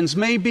Christian friends,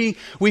 maybe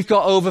we've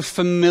got over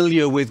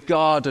familiar with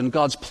God and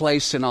God's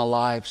place in our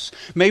lives.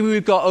 Maybe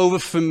we've got over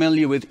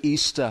familiar with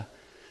Easter.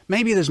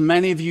 Maybe there's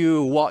many of you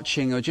who are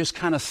watching or just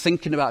kind of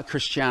thinking about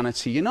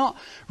Christianity. You're not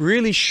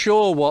really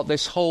sure what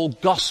this whole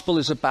gospel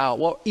is about,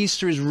 what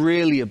Easter is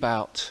really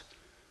about.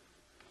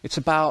 It's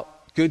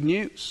about good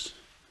news.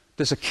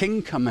 There's a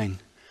king coming,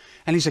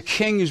 and he's a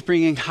king who's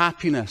bringing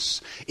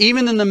happiness.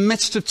 Even in the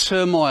midst of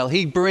turmoil,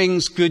 he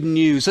brings good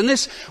news. And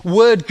this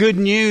word good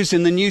news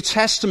in the New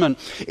Testament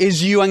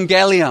is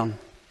euangelion.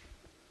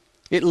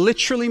 It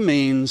literally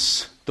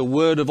means the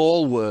word of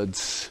all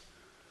words,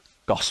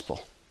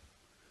 gospel.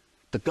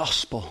 The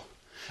gospel.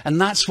 And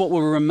that's what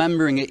we're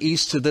remembering at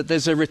Easter, that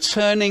there's a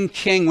returning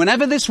king.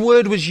 Whenever this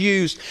word was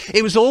used,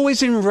 it was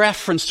always in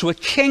reference to a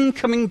king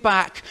coming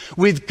back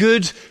with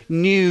good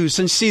news.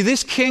 And see,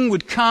 this king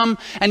would come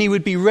and he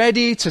would be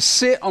ready to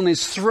sit on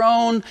his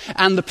throne,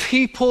 and the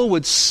people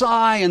would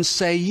sigh and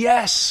say,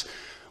 yes,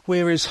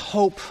 where is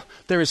hope,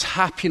 there is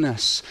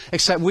happiness.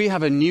 Except we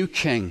have a new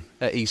king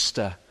at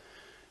Easter,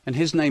 and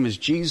his name is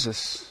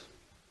Jesus.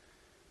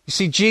 You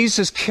see,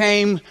 Jesus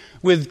came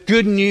with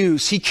good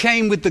news. He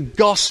came with the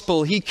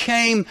gospel. He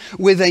came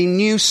with a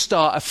new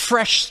start, a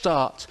fresh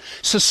start.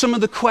 So some of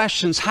the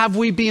questions: have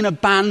we been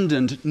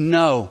abandoned?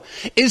 No.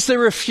 Is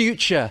there a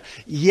future?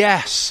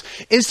 Yes.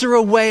 Is there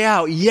a way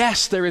out?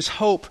 Yes, there is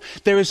hope.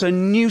 There is a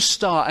new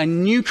start, a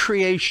new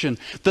creation,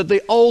 that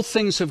the old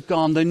things have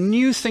gone, the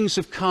new things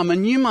have come.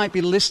 And you might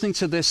be listening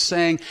to this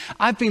saying,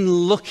 I've been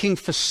looking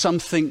for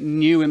something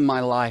new in my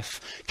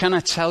life. Can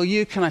I tell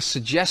you, can I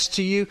suggest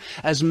to you,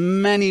 as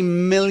many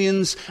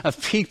millions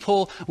of people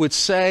would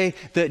say,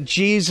 that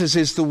Jesus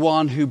is the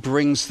one who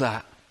brings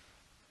that.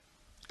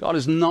 God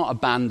has not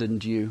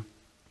abandoned you.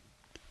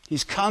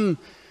 He's come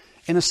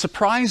in a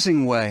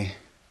surprising way.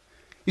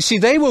 You see,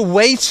 they were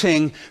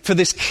waiting for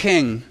this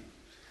king,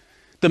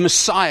 the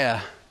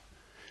Messiah,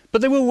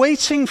 but they were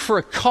waiting for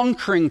a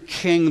conquering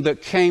king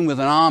that came with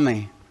an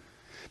army.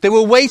 They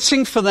were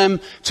waiting for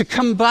them to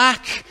come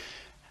back.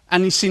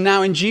 And you see,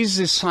 now in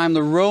Jesus' time,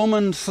 the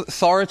Roman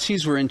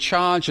authorities were in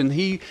charge, and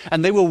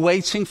they were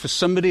waiting for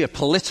somebody, a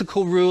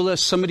political ruler,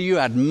 somebody who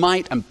had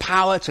might and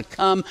power to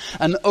come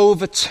and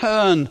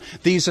overturn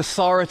these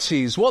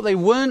authorities. What they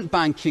weren't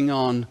banking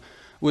on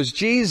was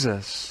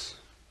Jesus,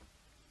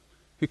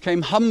 who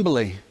came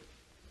humbly.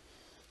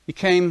 He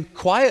came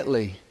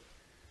quietly,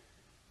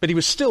 but he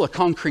was still a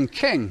conquering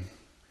king.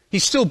 He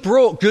still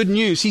brought good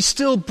news. He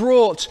still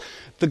brought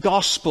the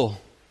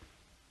gospel.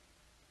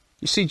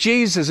 You see,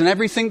 Jesus and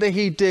everything that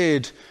he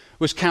did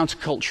was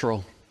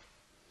countercultural.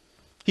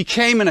 He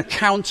came in a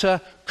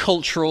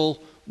countercultural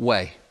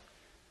way.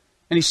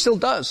 And he still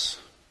does.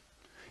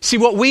 See,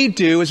 what we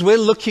do is we're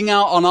looking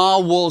out on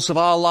our walls of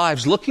our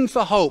lives, looking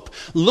for hope,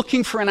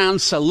 looking for an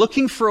answer,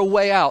 looking for a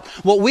way out.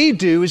 What we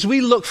do is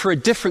we look for a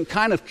different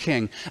kind of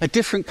king, a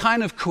different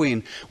kind of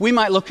queen. We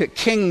might look at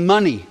king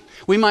money.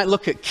 We might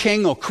look at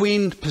king or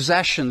queen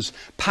possessions,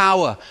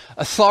 power,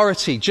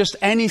 authority, just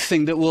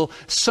anything that will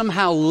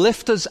somehow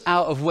lift us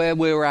out of where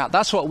we're at.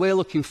 That's what we're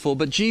looking for.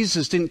 But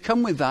Jesus didn't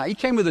come with that. He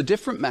came with a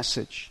different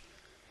message.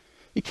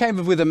 He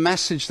came with a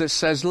message that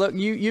says, look,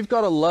 you've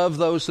got to love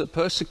those that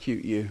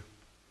persecute you.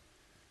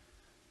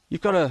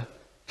 You've got to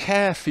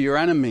care for your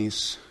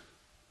enemies.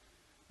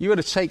 You've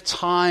got to take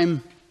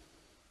time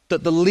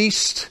that the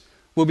least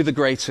will be the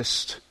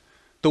greatest.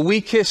 The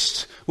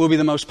weakest will be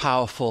the most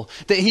powerful.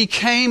 That he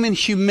came in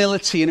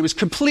humility, and it was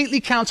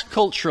completely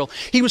countercultural.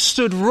 He was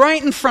stood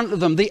right in front of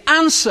them, the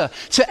answer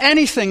to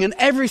anything and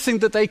everything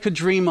that they could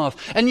dream of.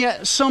 And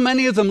yet so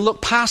many of them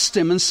looked past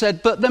him and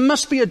said, but there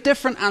must be a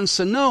different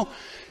answer. No,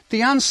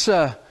 the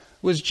answer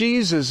was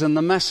Jesus and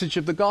the message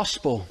of the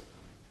gospel.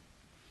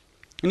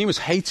 And he was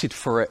hated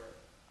for it.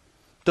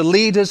 The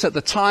leaders at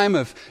the time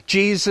of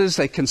Jesus,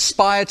 they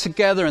conspired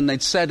together and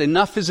they'd said,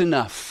 enough is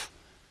enough.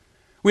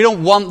 We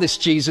don't want this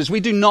Jesus. We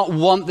do not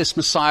want this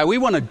Messiah. We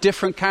want a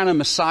different kind of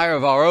Messiah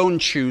of our own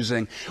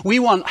choosing. We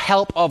want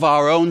help of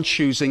our own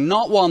choosing,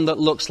 not one that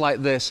looks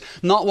like this,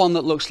 not one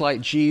that looks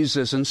like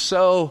Jesus. And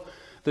so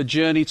the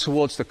journey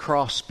towards the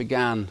cross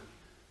began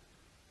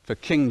for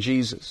King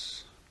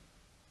Jesus.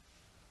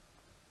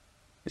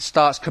 It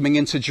starts coming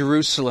into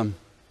Jerusalem.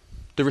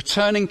 The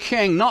returning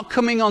king, not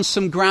coming on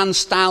some grand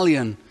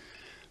stallion,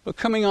 but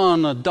coming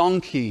on a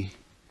donkey,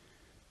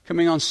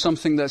 coming on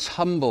something that's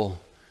humble.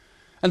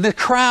 And the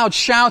crowd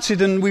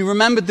shouted, and we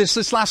remembered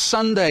this last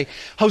Sunday,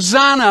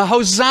 Hosanna,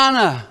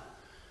 Hosanna.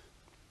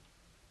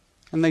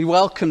 And they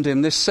welcomed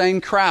him, this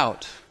same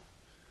crowd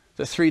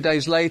that 3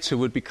 days later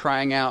would be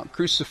crying out,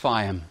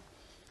 crucify him,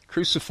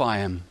 crucify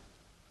him.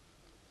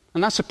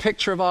 And that's a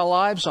picture of our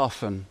lives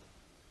often.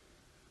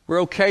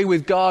 We're okay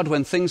with God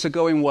when things are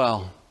going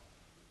well.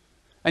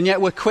 And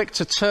yet we're quick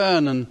to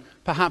turn and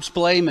perhaps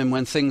blame him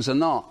when things are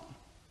not.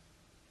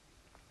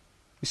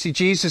 You see,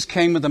 Jesus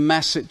came with a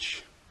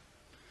message.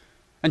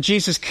 And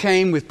Jesus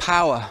came with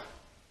power.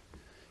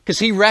 Because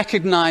he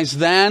recognized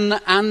then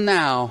and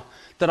now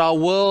that our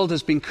world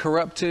has been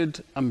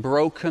corrupted and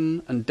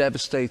broken and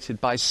devastated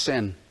by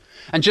sin.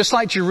 And just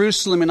like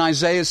Jerusalem in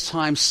Isaiah's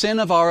time, sin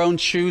of our own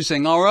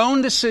choosing, our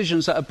own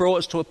decisions that have brought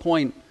us to a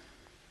point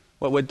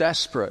where we're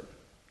desperate.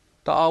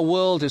 That our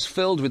world is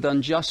filled with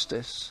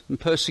injustice and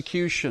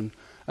persecution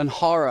and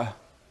horror.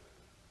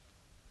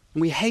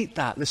 And we hate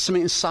that. There's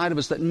something inside of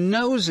us that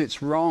knows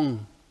it's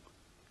wrong.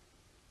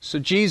 So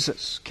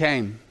Jesus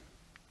came.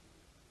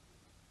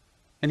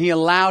 And he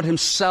allowed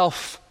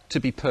himself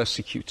to be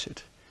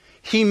persecuted.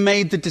 He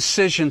made the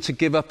decision to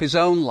give up his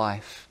own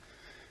life.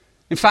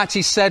 In fact,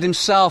 he said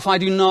himself, I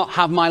do not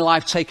have my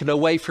life taken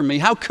away from me.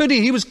 How could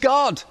he? He was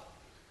God.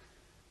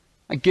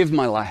 I give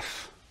my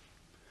life.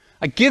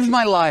 I give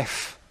my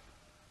life.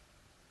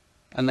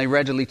 And they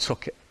readily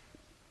took it.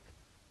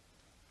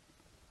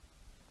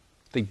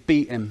 They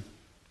beat him.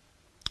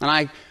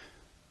 And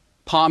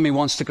part of me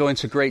wants to go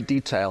into great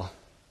detail.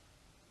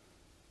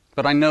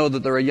 But I know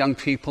that there are young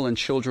people and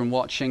children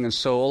watching, and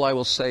so all I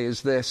will say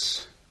is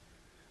this.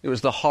 It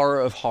was the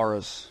horror of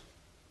horrors.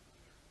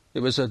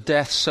 It was a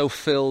death so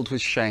filled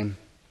with shame,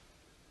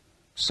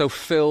 so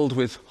filled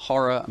with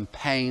horror and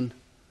pain.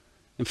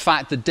 In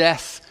fact, the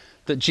death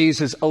that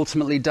Jesus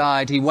ultimately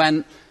died, he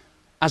went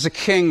as a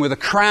king with a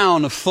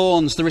crown of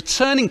thorns, the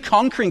returning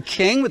conquering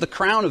king with a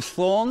crown of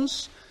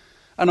thorns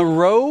and a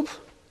robe.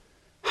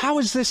 How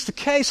is this the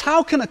case?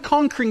 How can a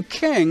conquering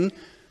king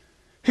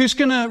who's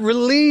going to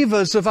relieve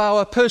us of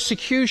our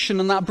persecution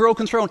and that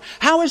broken throne,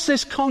 how is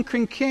this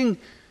conquering king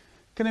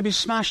going to be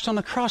smashed on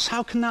the cross?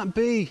 How can that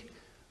be?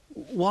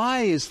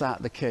 Why is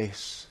that the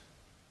case?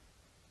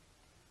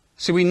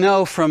 See, we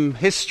know from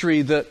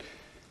history that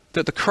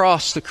the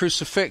cross, the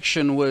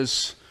crucifixion,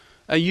 was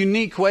a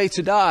unique way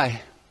to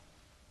die.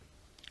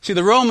 See,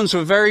 the Romans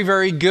were very,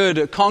 very good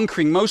at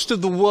conquering most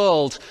of the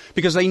world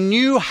because they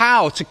knew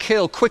how to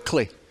kill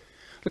quickly.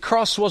 The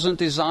cross wasn't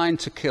designed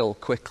to kill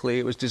quickly.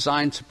 It was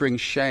designed to bring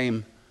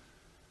shame,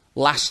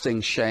 lasting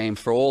shame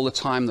for all the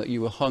time that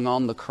you were hung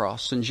on the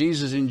cross. And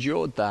Jesus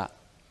endured that.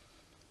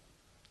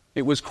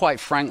 It was quite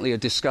frankly a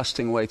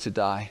disgusting way to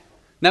die.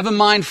 Never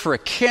mind for a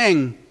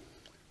king,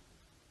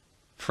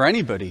 for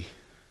anybody.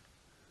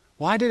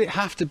 Why did it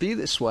have to be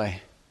this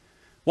way?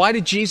 Why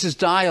did Jesus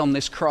die on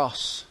this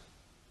cross?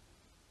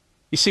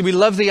 You see, we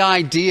love the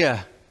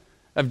idea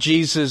of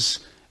Jesus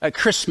at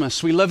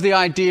Christmas. We love the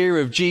idea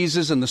of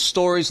Jesus and the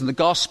stories and the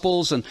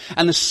Gospels, and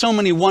there's so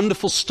many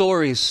wonderful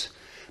stories.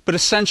 But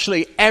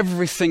essentially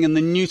everything in the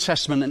New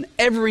Testament and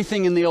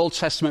everything in the Old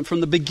Testament, from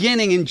the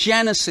beginning in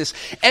Genesis,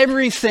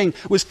 everything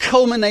was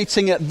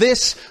culminating at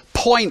this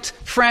point.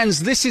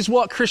 Friends, this is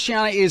what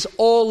Christianity is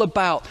all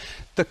about.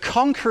 The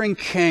conquering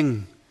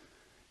king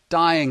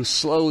dying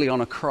slowly on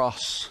a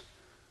cross,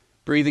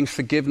 breathing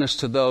forgiveness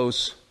to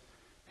those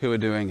who are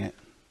doing it.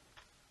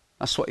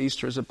 That's what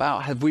Easter is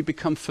about. Have we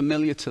become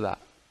familiar to that?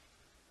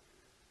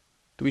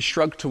 Do we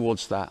shrug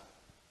towards that?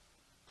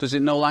 Does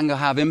it no longer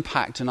have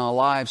impact in our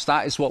lives?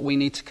 That is what we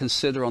need to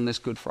consider on this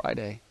Good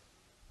Friday.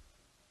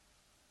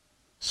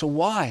 So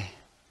why?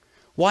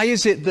 Why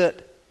is it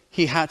that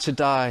he had to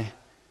die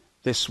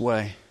this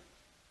way?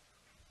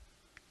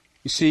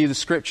 You see, the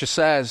scripture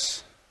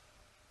says,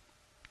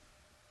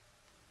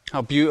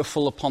 how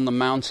beautiful upon the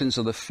mountains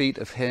are the feet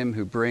of him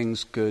who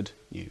brings good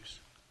news.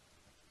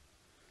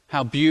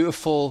 How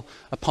beautiful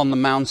upon the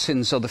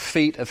mountains are the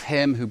feet of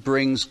him who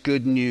brings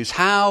good news.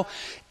 How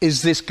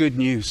is this good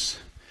news?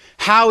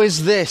 How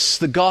is this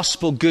the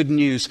gospel good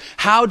news?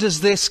 How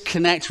does this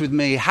connect with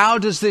me? How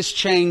does this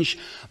change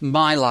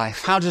my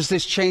life? How does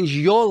this change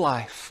your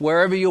life,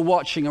 wherever you're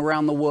watching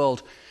around the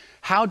world?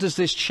 How does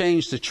this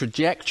change the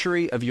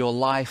trajectory of your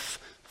life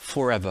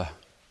forever?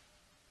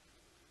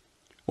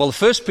 Well, the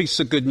first piece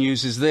of good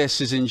news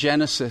is in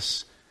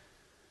Genesis.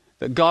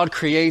 That God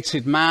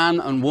created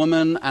man and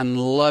woman and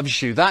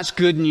loves you. That's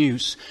good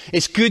news.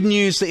 It's good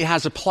news that he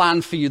has a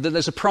plan for you, that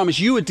there's a promise.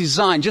 You were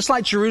designed, just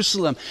like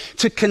Jerusalem,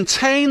 to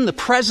contain the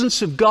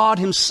presence of God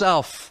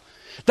himself.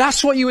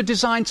 That's what you were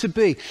designed to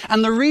be.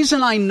 And the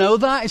reason I know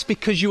that is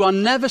because you are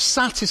never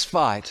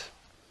satisfied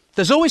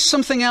There's always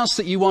something else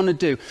that you want to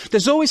do.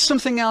 There's always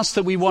something else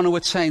that we want to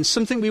attain,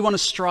 something we want to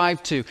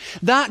strive to.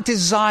 That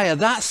desire,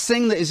 that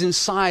thing that is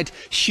inside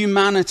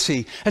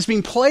humanity has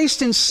been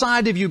placed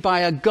inside of you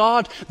by a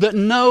God that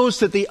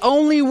knows that the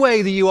only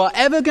way that you are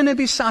ever going to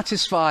be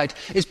satisfied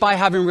is by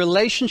having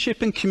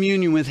relationship and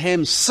communion with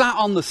Him sat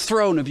on the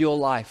throne of your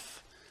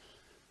life.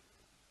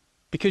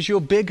 Because you're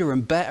bigger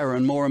and better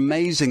and more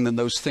amazing than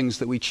those things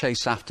that we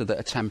chase after that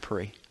are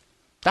temporary.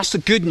 That's the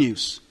good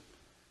news.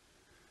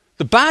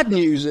 The bad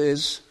news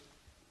is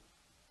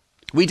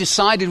we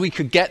decided we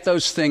could get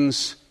those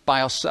things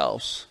by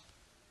ourselves.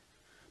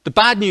 The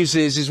bad news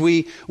is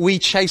we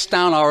chased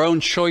down our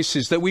own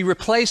choices, that we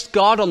replaced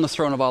God on the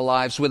throne of our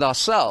lives with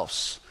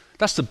ourselves.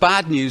 That's the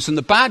bad news. And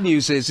the bad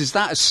news is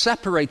that has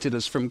separated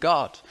us from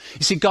God.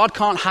 You see, God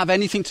can't have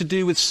anything to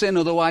do with sin,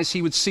 otherwise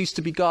He would cease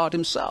to be God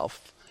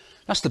Himself.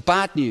 That's the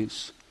bad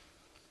news.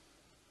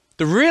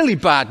 The really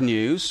bad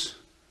news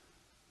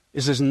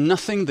is there's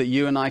nothing that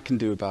you and I can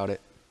do about it.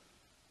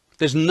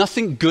 There's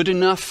nothing good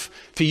enough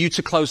for you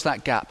to close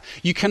that gap.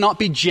 You cannot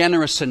be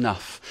generous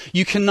enough.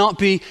 You cannot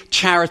be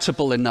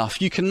charitable enough.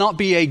 You cannot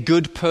be a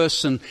good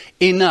person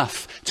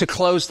enough to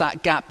close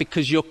that gap,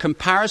 because your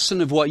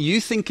comparison of what you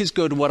think is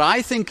good, what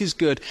I think is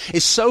good,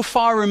 is so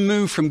far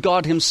removed from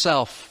God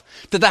Himself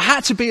that there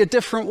had to be a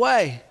different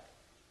way.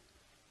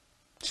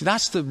 See,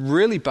 that's the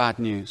really bad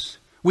news.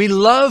 We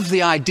love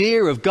the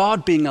idea of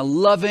God being a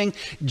loving,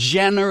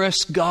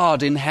 generous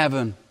God in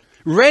heaven,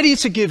 ready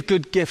to give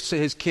good gifts to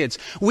His kids.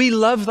 We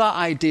love that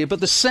idea, but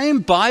the same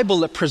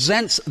Bible that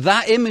presents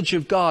that image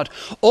of God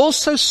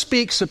also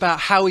speaks about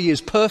how He is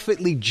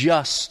perfectly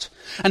just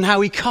and how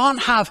He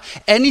can't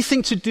have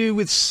anything to do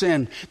with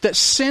sin. That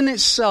sin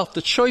itself,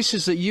 the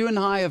choices that you and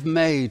I have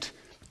made,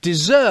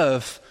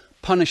 deserve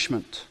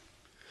punishment.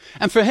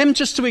 And for Him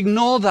just to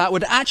ignore that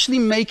would actually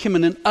make Him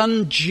an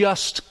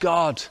unjust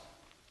God.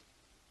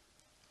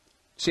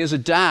 See, as a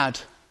dad,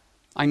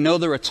 I know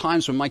there are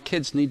times when my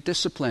kids need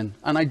discipline,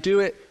 and I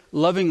do it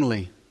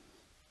lovingly,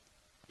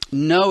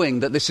 knowing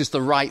that this is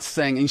the right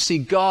thing. And you see,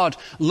 God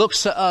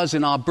looks at us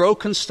in our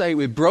broken state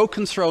with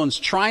broken thrones,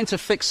 trying to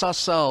fix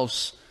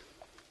ourselves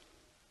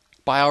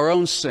by our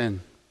own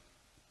sin.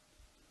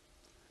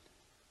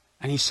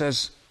 And He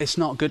says, it's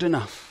not good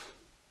enough.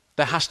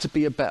 There has to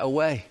be a better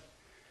way.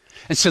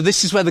 And so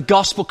this is where the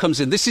gospel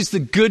comes in. This is the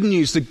good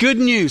news. The good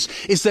news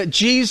is that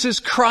Jesus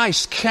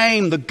Christ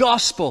came, the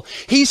gospel.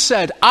 He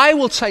said, I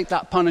will take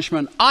that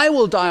punishment. I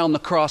will die on the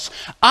cross.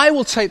 I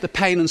will take the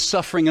pain and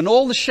suffering and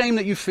all the shame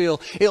that you feel.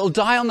 It'll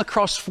die on the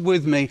cross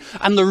with me.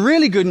 And the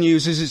really good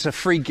news is it's a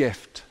free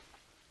gift.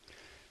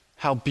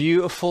 How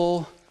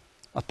beautiful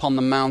upon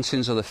the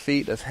mountains are the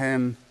feet of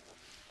Him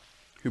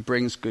who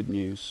brings good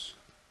news.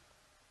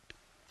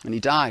 And He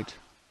died.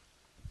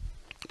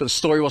 But the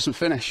story wasn't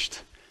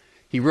finished.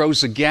 He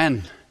rose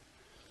again.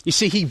 You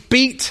see, He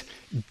beat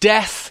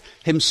death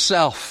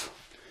Himself.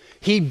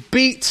 He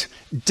beat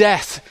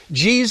death.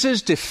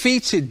 Jesus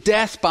defeated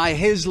death by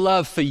His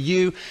love for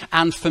you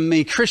and for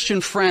me.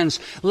 Christian friends,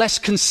 let's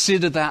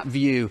consider that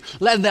view.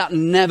 Let that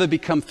never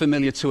become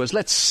familiar to us.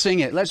 Let's sing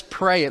it. Let's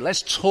pray it.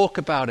 Let's talk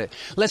about it.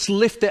 Let's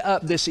lift it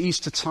up this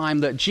Easter time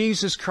that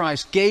Jesus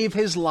Christ gave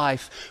His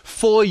life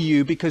for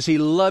you because He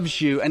loves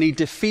you, and He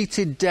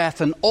defeated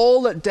death and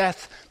all that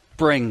death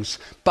brings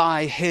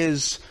by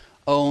His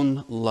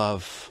own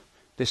love.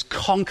 This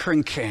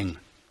conquering King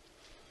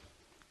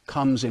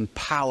comes in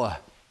power,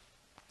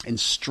 in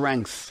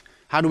strength.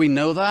 How do we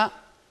know that?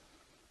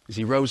 Because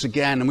He rose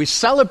again. And we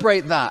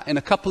celebrate that in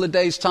a couple of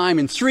days' time.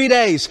 In 3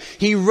 days,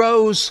 He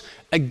rose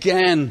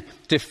again,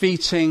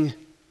 defeating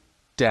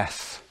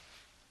death.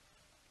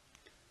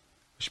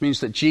 Which means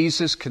that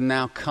Jesus can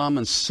now come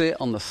and sit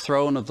on the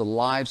throne of the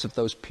lives of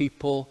those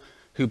people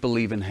who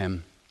believe in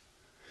Him.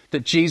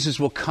 That Jesus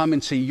will come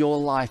into your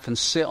life and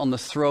sit on the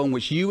throne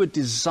which you were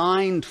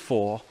designed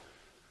for,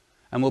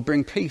 and will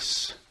bring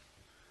peace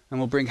and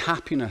will bring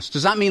happiness.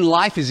 Does that mean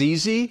life is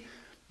easy?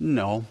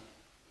 No.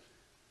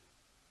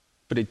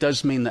 But it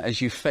does mean that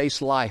as you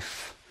face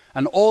life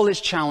and all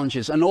its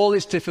challenges and all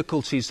its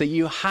difficulties, that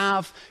you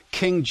have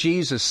King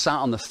Jesus sat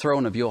on the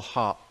throne of your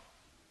heart.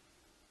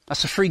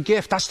 That's a free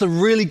gift. That's the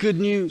really good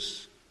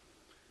news.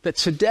 That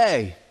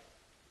today,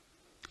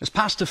 as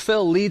Pastor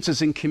Phil leads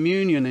us in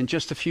communion in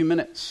just a few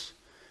minutes,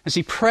 as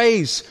he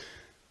prays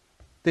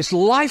this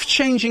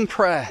life-changing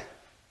prayer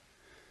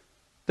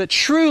that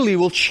truly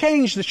will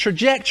change the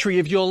trajectory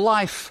of your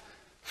life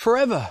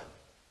forever,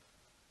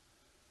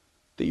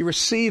 that you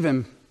receive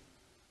Him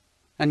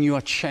and you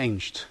are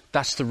changed.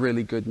 That's the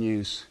really good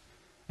news.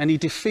 And He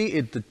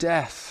defeated the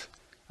death.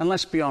 And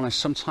let's be honest,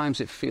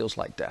 sometimes it feels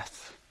like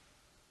death.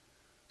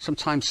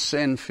 Sometimes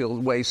sin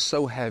weighs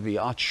so heavy.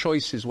 Our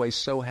choices weigh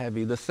so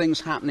heavy. The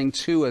things happening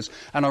to us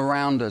and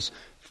around us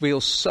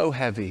feel so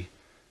heavy.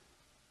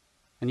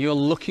 And you're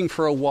looking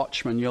for a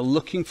watchman. You're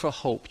looking for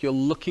hope. You're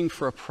looking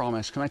for a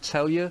promise. Can I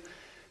tell you?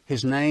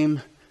 His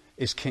name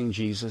is King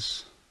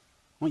Jesus.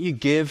 Won't you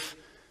give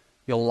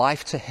your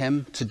life to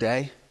Him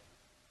today?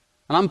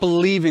 And I'm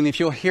believing, if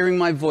you're hearing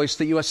my voice,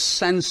 that you are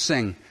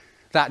sensing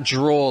that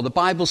draw. The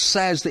Bible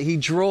says that he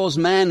draws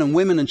men and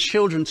women and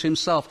children to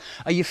himself.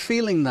 Are you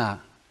feeling that?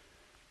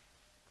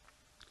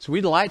 So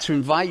we'd like to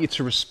invite you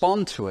to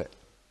respond to it.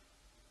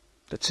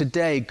 That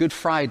today, Good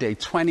Friday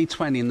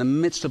 2020, in the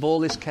midst of all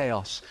this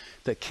chaos,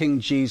 that King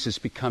Jesus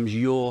becomes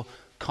your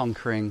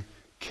conquering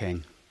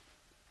King.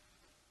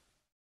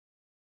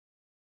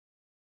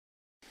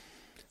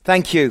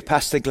 Thank you,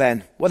 Pastor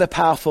Glenn. What a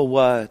powerful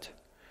word.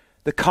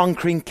 The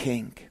conquering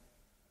King.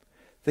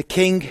 The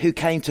King who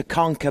came to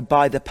conquer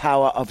by the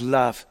power of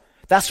love.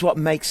 That's what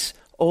makes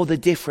all the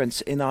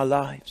difference in our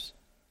lives.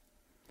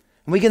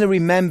 And we're going to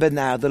remember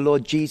now the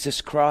Lord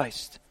Jesus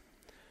Christ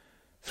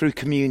through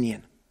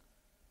communion.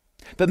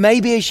 But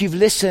maybe as you've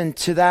listened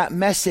to that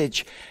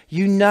message,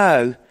 you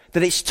know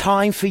that it's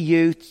time for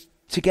you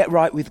to get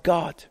right with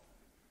God.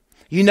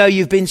 You know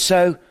you've been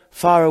so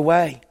far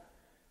away,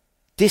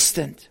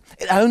 distant.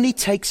 It only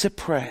takes a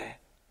prayer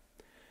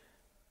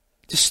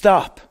to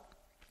stop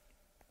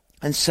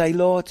and say,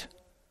 Lord,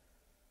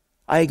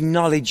 I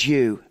acknowledge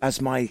you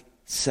as my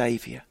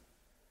Savior.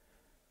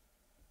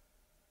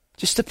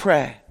 Just a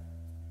prayer.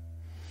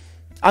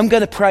 I'm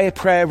going to pray a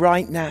prayer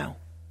right now.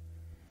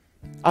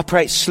 I'll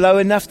pray it slow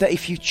enough that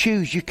if you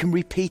choose, you can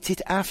repeat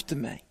it after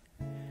me.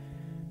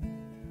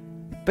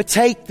 But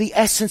take the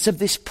essence of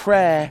this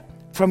prayer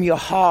from your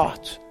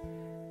heart.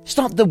 It's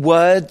not the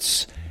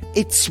words,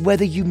 it's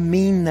whether you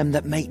mean them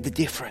that make the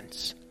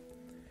difference.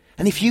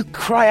 And if you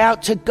cry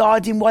out to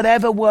God in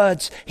whatever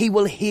words, He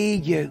will hear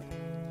you.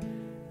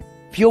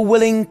 If you're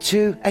willing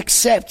to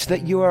accept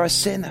that you are a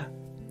sinner,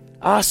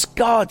 ask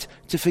God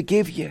to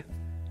forgive you.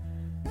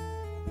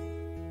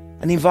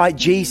 And invite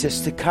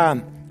Jesus to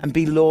come and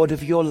be Lord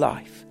of your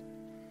life.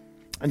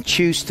 And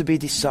choose to be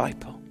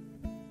disciple.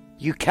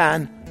 You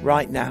can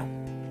right now.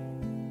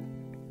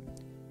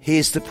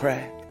 Here's the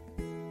prayer.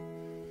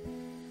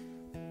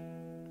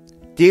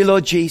 Dear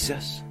Lord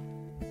Jesus,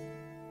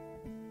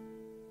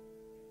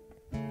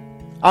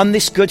 on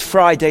this Good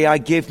Friday, I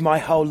give my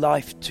whole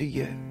life to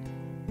you.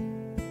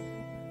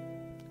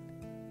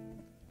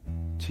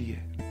 To you.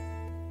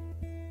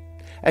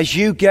 As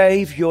you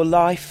gave your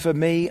life for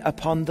me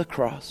upon the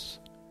cross.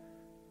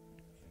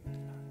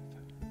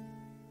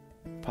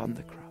 Upon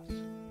the cross.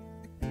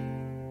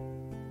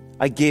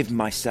 I give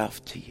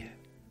myself to you.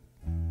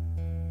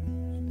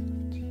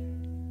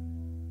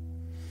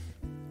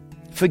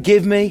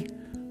 Forgive me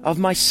of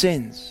my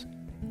sins.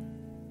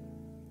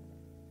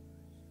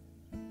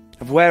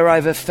 Of where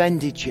I've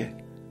offended you.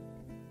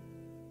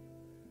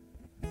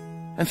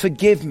 And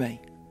forgive me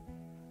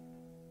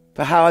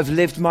for how I've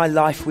lived my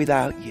life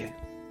without you.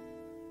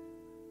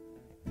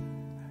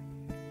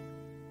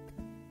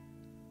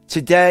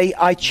 Today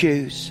I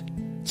choose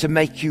to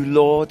make you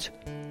Lord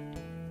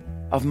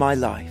of my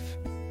life.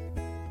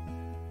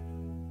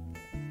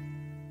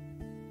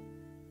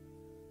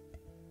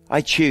 I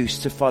choose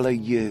to follow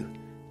you,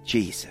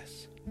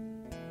 Jesus.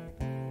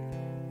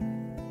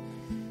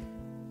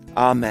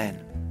 Amen.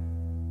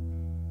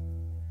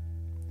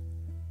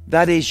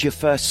 That is your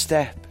first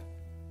step.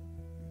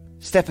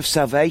 Step of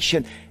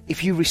salvation.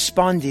 If you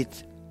responded,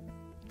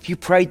 if you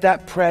prayed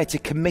that prayer to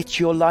commit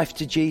your life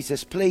to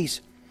Jesus,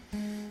 please,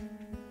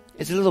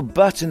 there's a little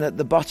button at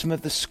the bottom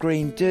of the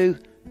screen. Do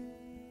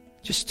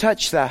just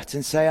touch that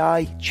and say,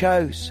 I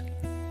chose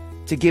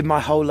to give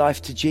my whole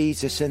life to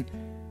Jesus. And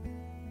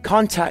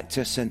contact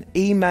us and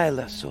email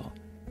us or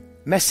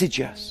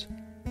message us.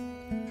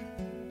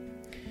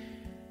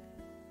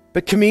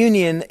 But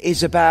communion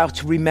is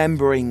about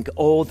remembering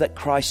all that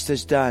Christ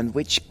has done,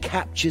 which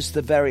captures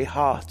the very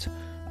heart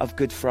of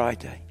Good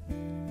Friday.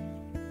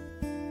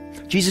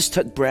 Jesus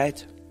took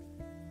bread.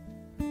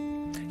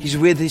 He's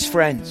with his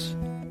friends.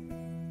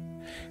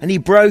 And he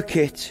broke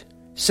it,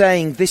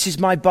 saying, this is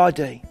my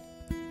body,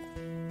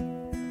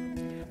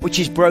 which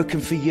is broken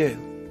for you.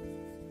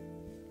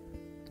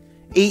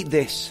 Eat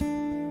this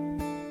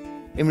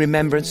in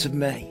remembrance of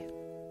me.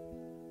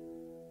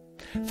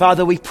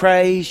 Father, we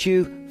praise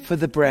you for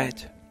the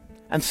bread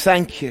and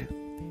thank you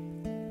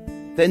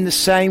that in the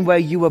same way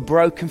you were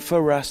broken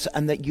for us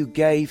and that you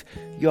gave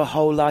your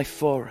whole life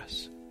for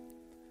us.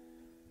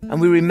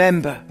 And we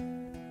remember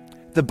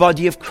the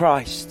body of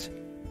Christ,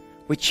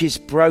 which is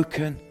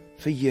broken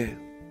for you.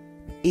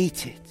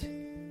 Eat it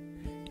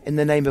in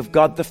the name of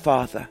God the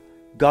Father,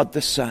 God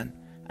the Son,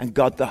 and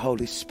God the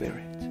Holy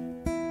Spirit.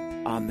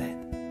 Amen.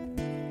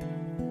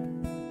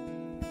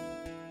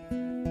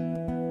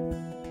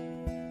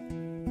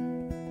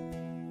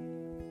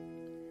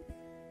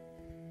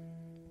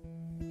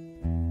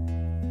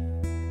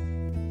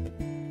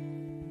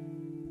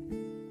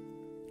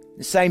 In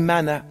the same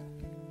manner,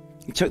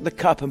 he took the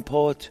cup and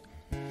poured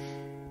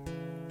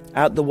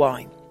out the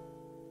wine,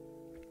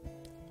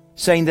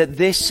 saying that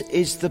this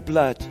is the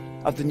blood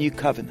of the new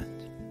covenant.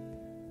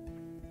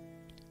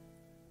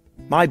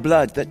 My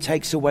blood that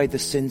takes away the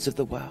sins of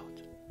the world.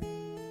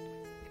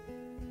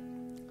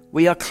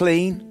 We are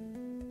clean,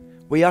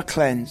 we are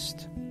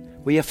cleansed,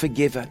 we are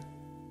forgiven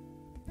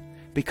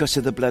because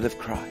of the blood of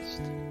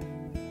Christ.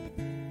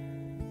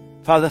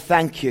 Father,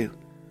 thank you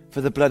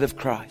for the blood of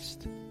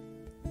Christ.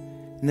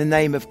 In the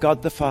name of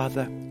God the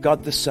Father,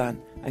 God the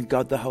Son, and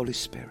God the Holy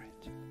Spirit.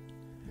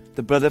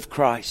 The blood of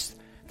Christ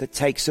that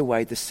takes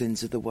away the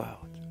sins of the world.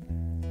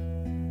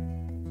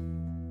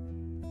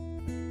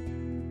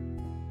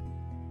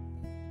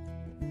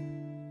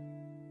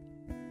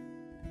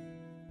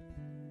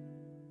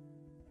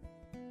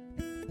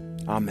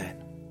 Amen.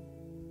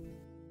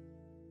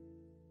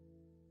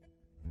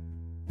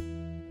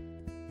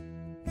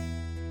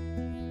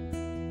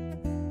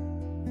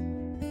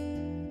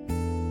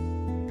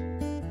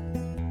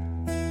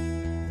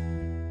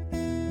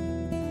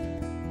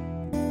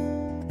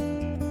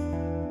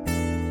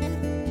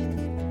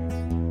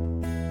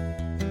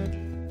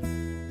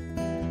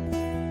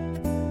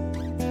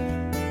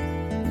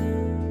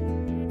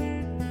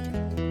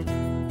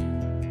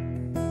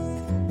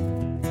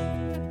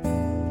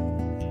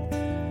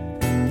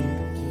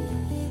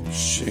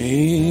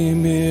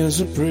 Shame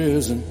is a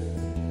prison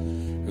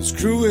as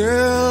cruel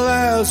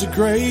as a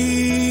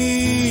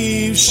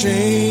grave.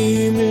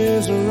 Shame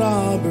is a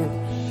robber,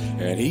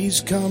 and he's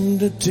come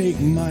to take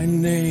my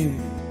name.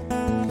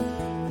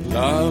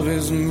 Love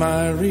is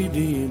my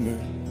redeemer,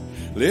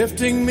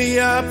 lifting me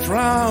up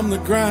from the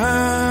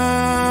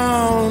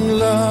ground.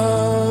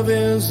 Love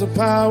is the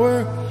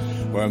power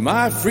where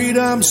my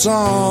freedom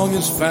song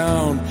is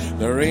found.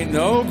 There ain't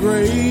no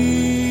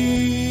grave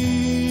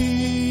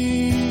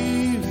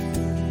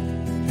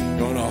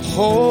gonna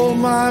hold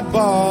my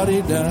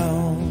body down.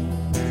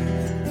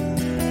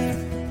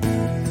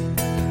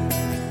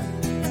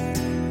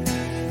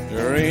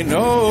 There ain't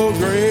no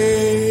grave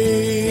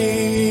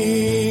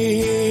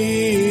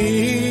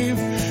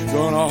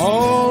gonna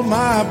hold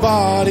my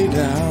body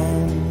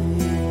down.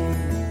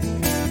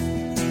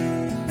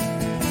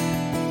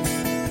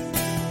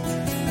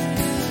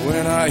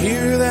 When I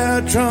hear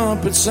that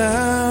trumpet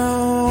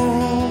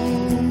sound,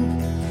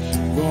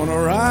 gonna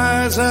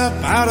rise up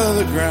out of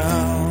the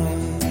ground.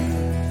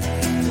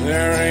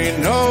 There ain't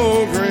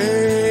no grave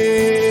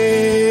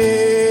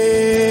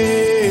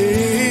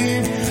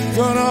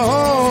gonna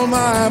hold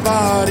my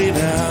body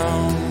down.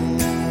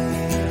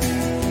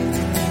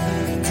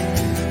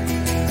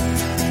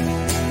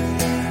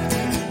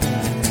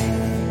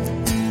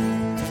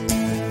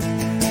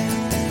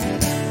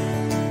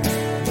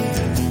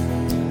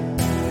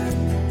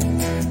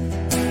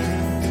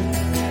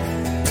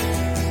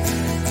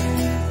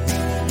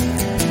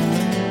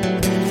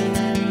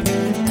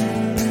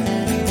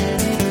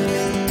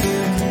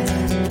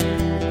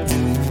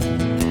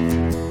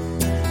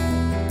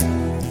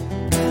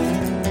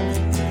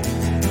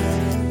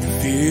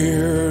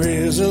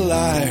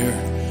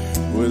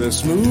 With a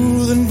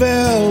smooth and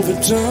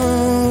velvet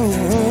tongue,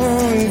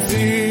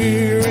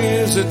 fear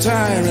is a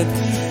tyrant.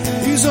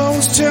 He's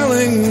always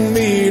telling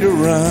me to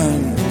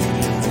run.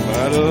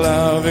 But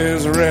love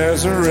is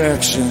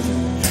resurrection,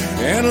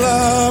 and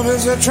love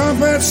is a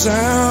trumpet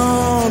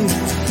sound.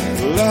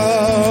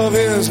 Love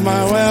is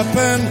my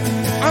weapon.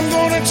 I'm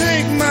gonna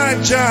take my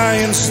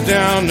giants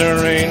down.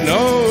 There ain't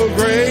no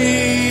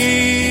grave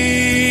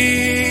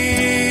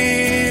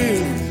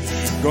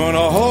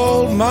gonna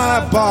hold my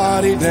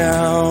body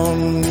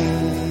down.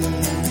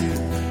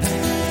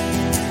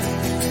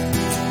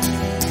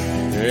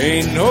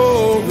 Ain't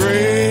no grave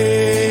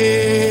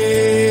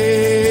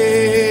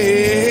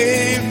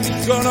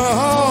gonna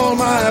hold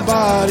my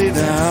body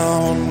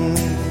down.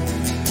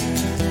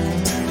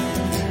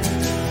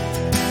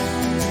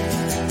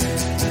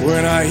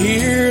 When I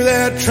hear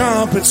that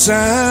trumpet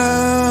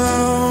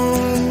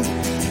sound,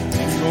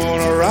 I'm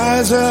gonna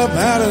rise up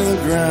out of the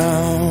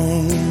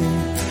ground.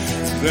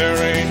 There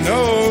ain't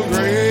no grave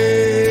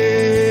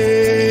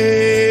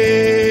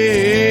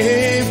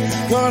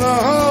gonna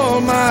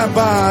hold my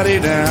body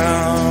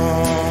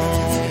down.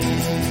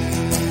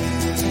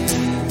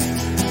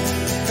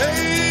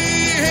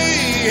 Hey,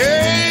 hey,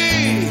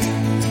 hey.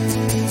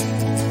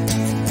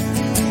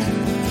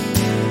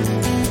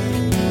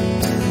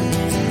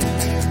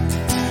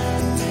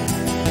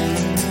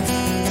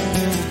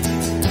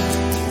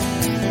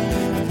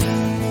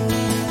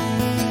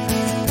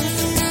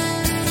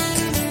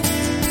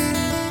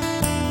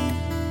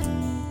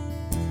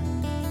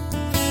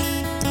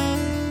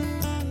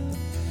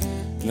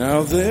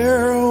 Now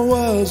there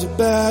was a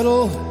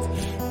battle,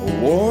 a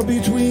war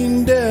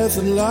between death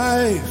and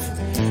life.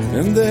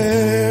 And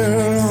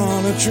there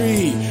on a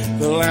tree,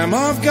 the Lamb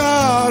of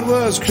God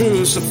was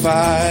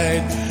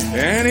crucified.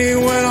 And he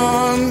went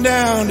on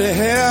down to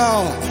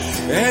hell,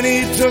 and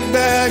he took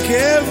back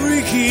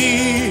every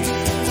key.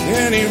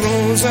 And he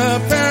rose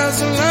up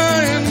as a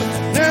lion,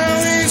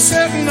 now he's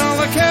setting all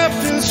the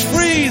captives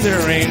free.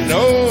 There ain't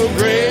no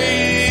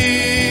grave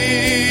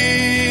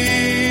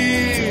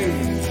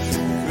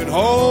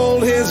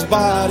hold his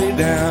body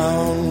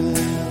down.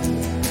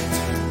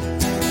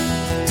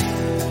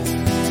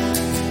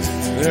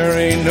 There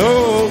ain't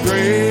no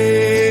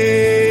grave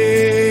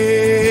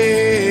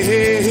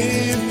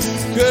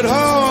could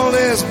hold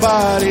his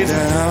body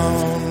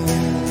down.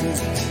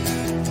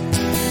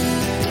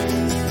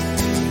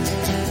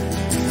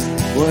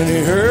 When he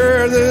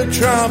heard the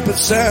trumpet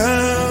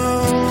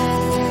sound,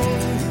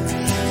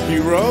 he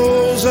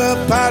rose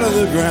up out of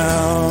the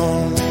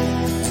ground.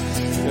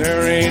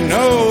 There ain't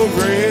no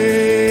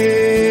grave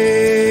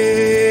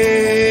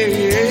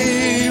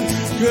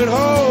could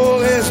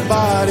hold his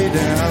body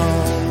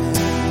down.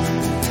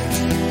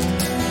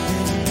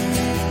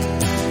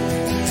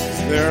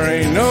 There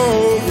ain't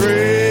no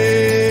grave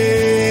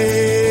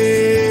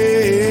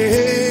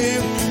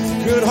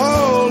could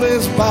hold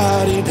his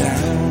body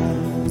down.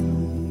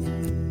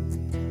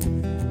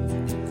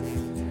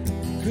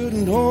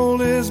 Couldn't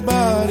hold his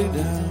body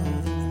down.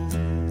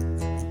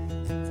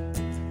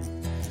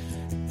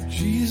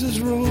 Jesus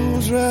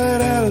rose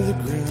right out of the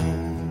ground.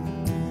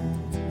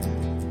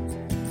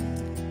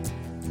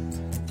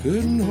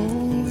 Couldn't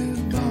hold his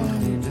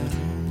body down.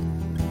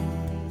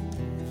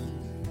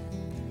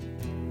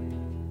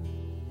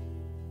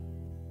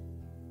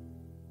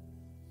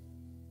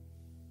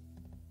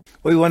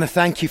 We want to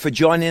thank you for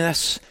joining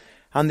us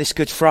on this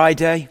Good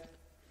Friday.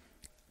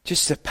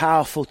 Just a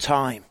powerful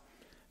time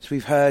as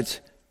we've heard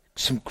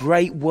some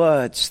great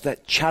words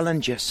that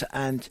challenge us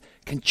and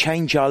can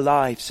change our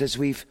lives, as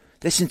we've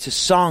listened to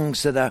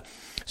songs that are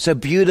so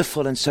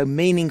beautiful and so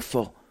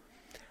meaningful.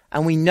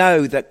 And we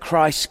know that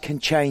Christ can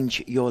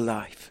change your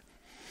life.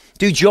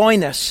 Do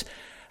join us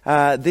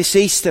this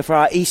Easter for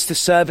our Easter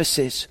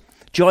services.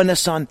 Join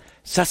us on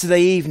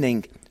Saturday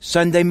evening,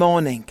 Sunday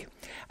morning,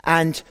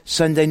 and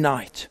Sunday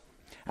night.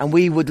 And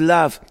we would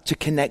love to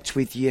connect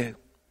with you.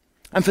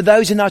 And for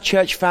those in our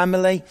church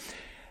family,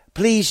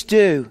 please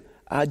do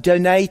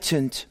donate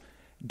and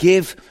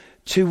give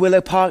to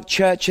Willow Park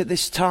Church at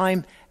this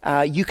time.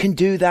 You can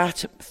do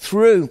that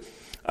through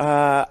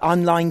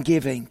online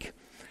giving.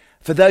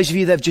 For those of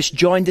you that have just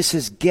joined us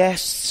as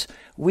guests,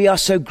 we are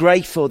so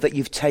grateful that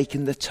you've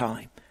taken the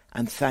time,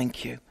 and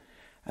thank you.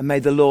 And may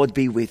the Lord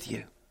be with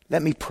you.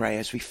 Let me pray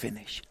as we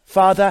finish.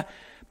 Father,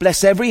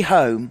 bless every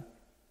home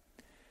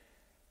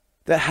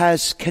that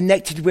has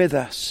connected with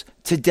us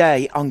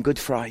today on Good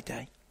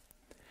Friday.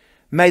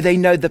 May they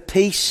know the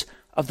peace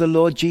of the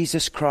Lord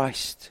Jesus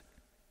Christ.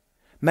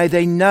 May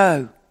they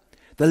know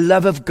the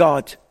love of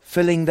God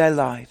filling their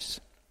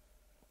lives.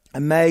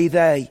 And may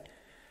they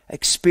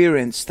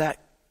experience that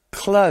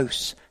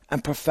close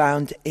and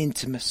profound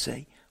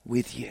intimacy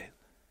with you.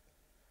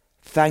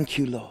 Thank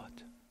you,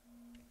 Lord.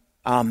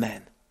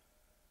 Amen.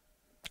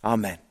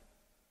 Amen.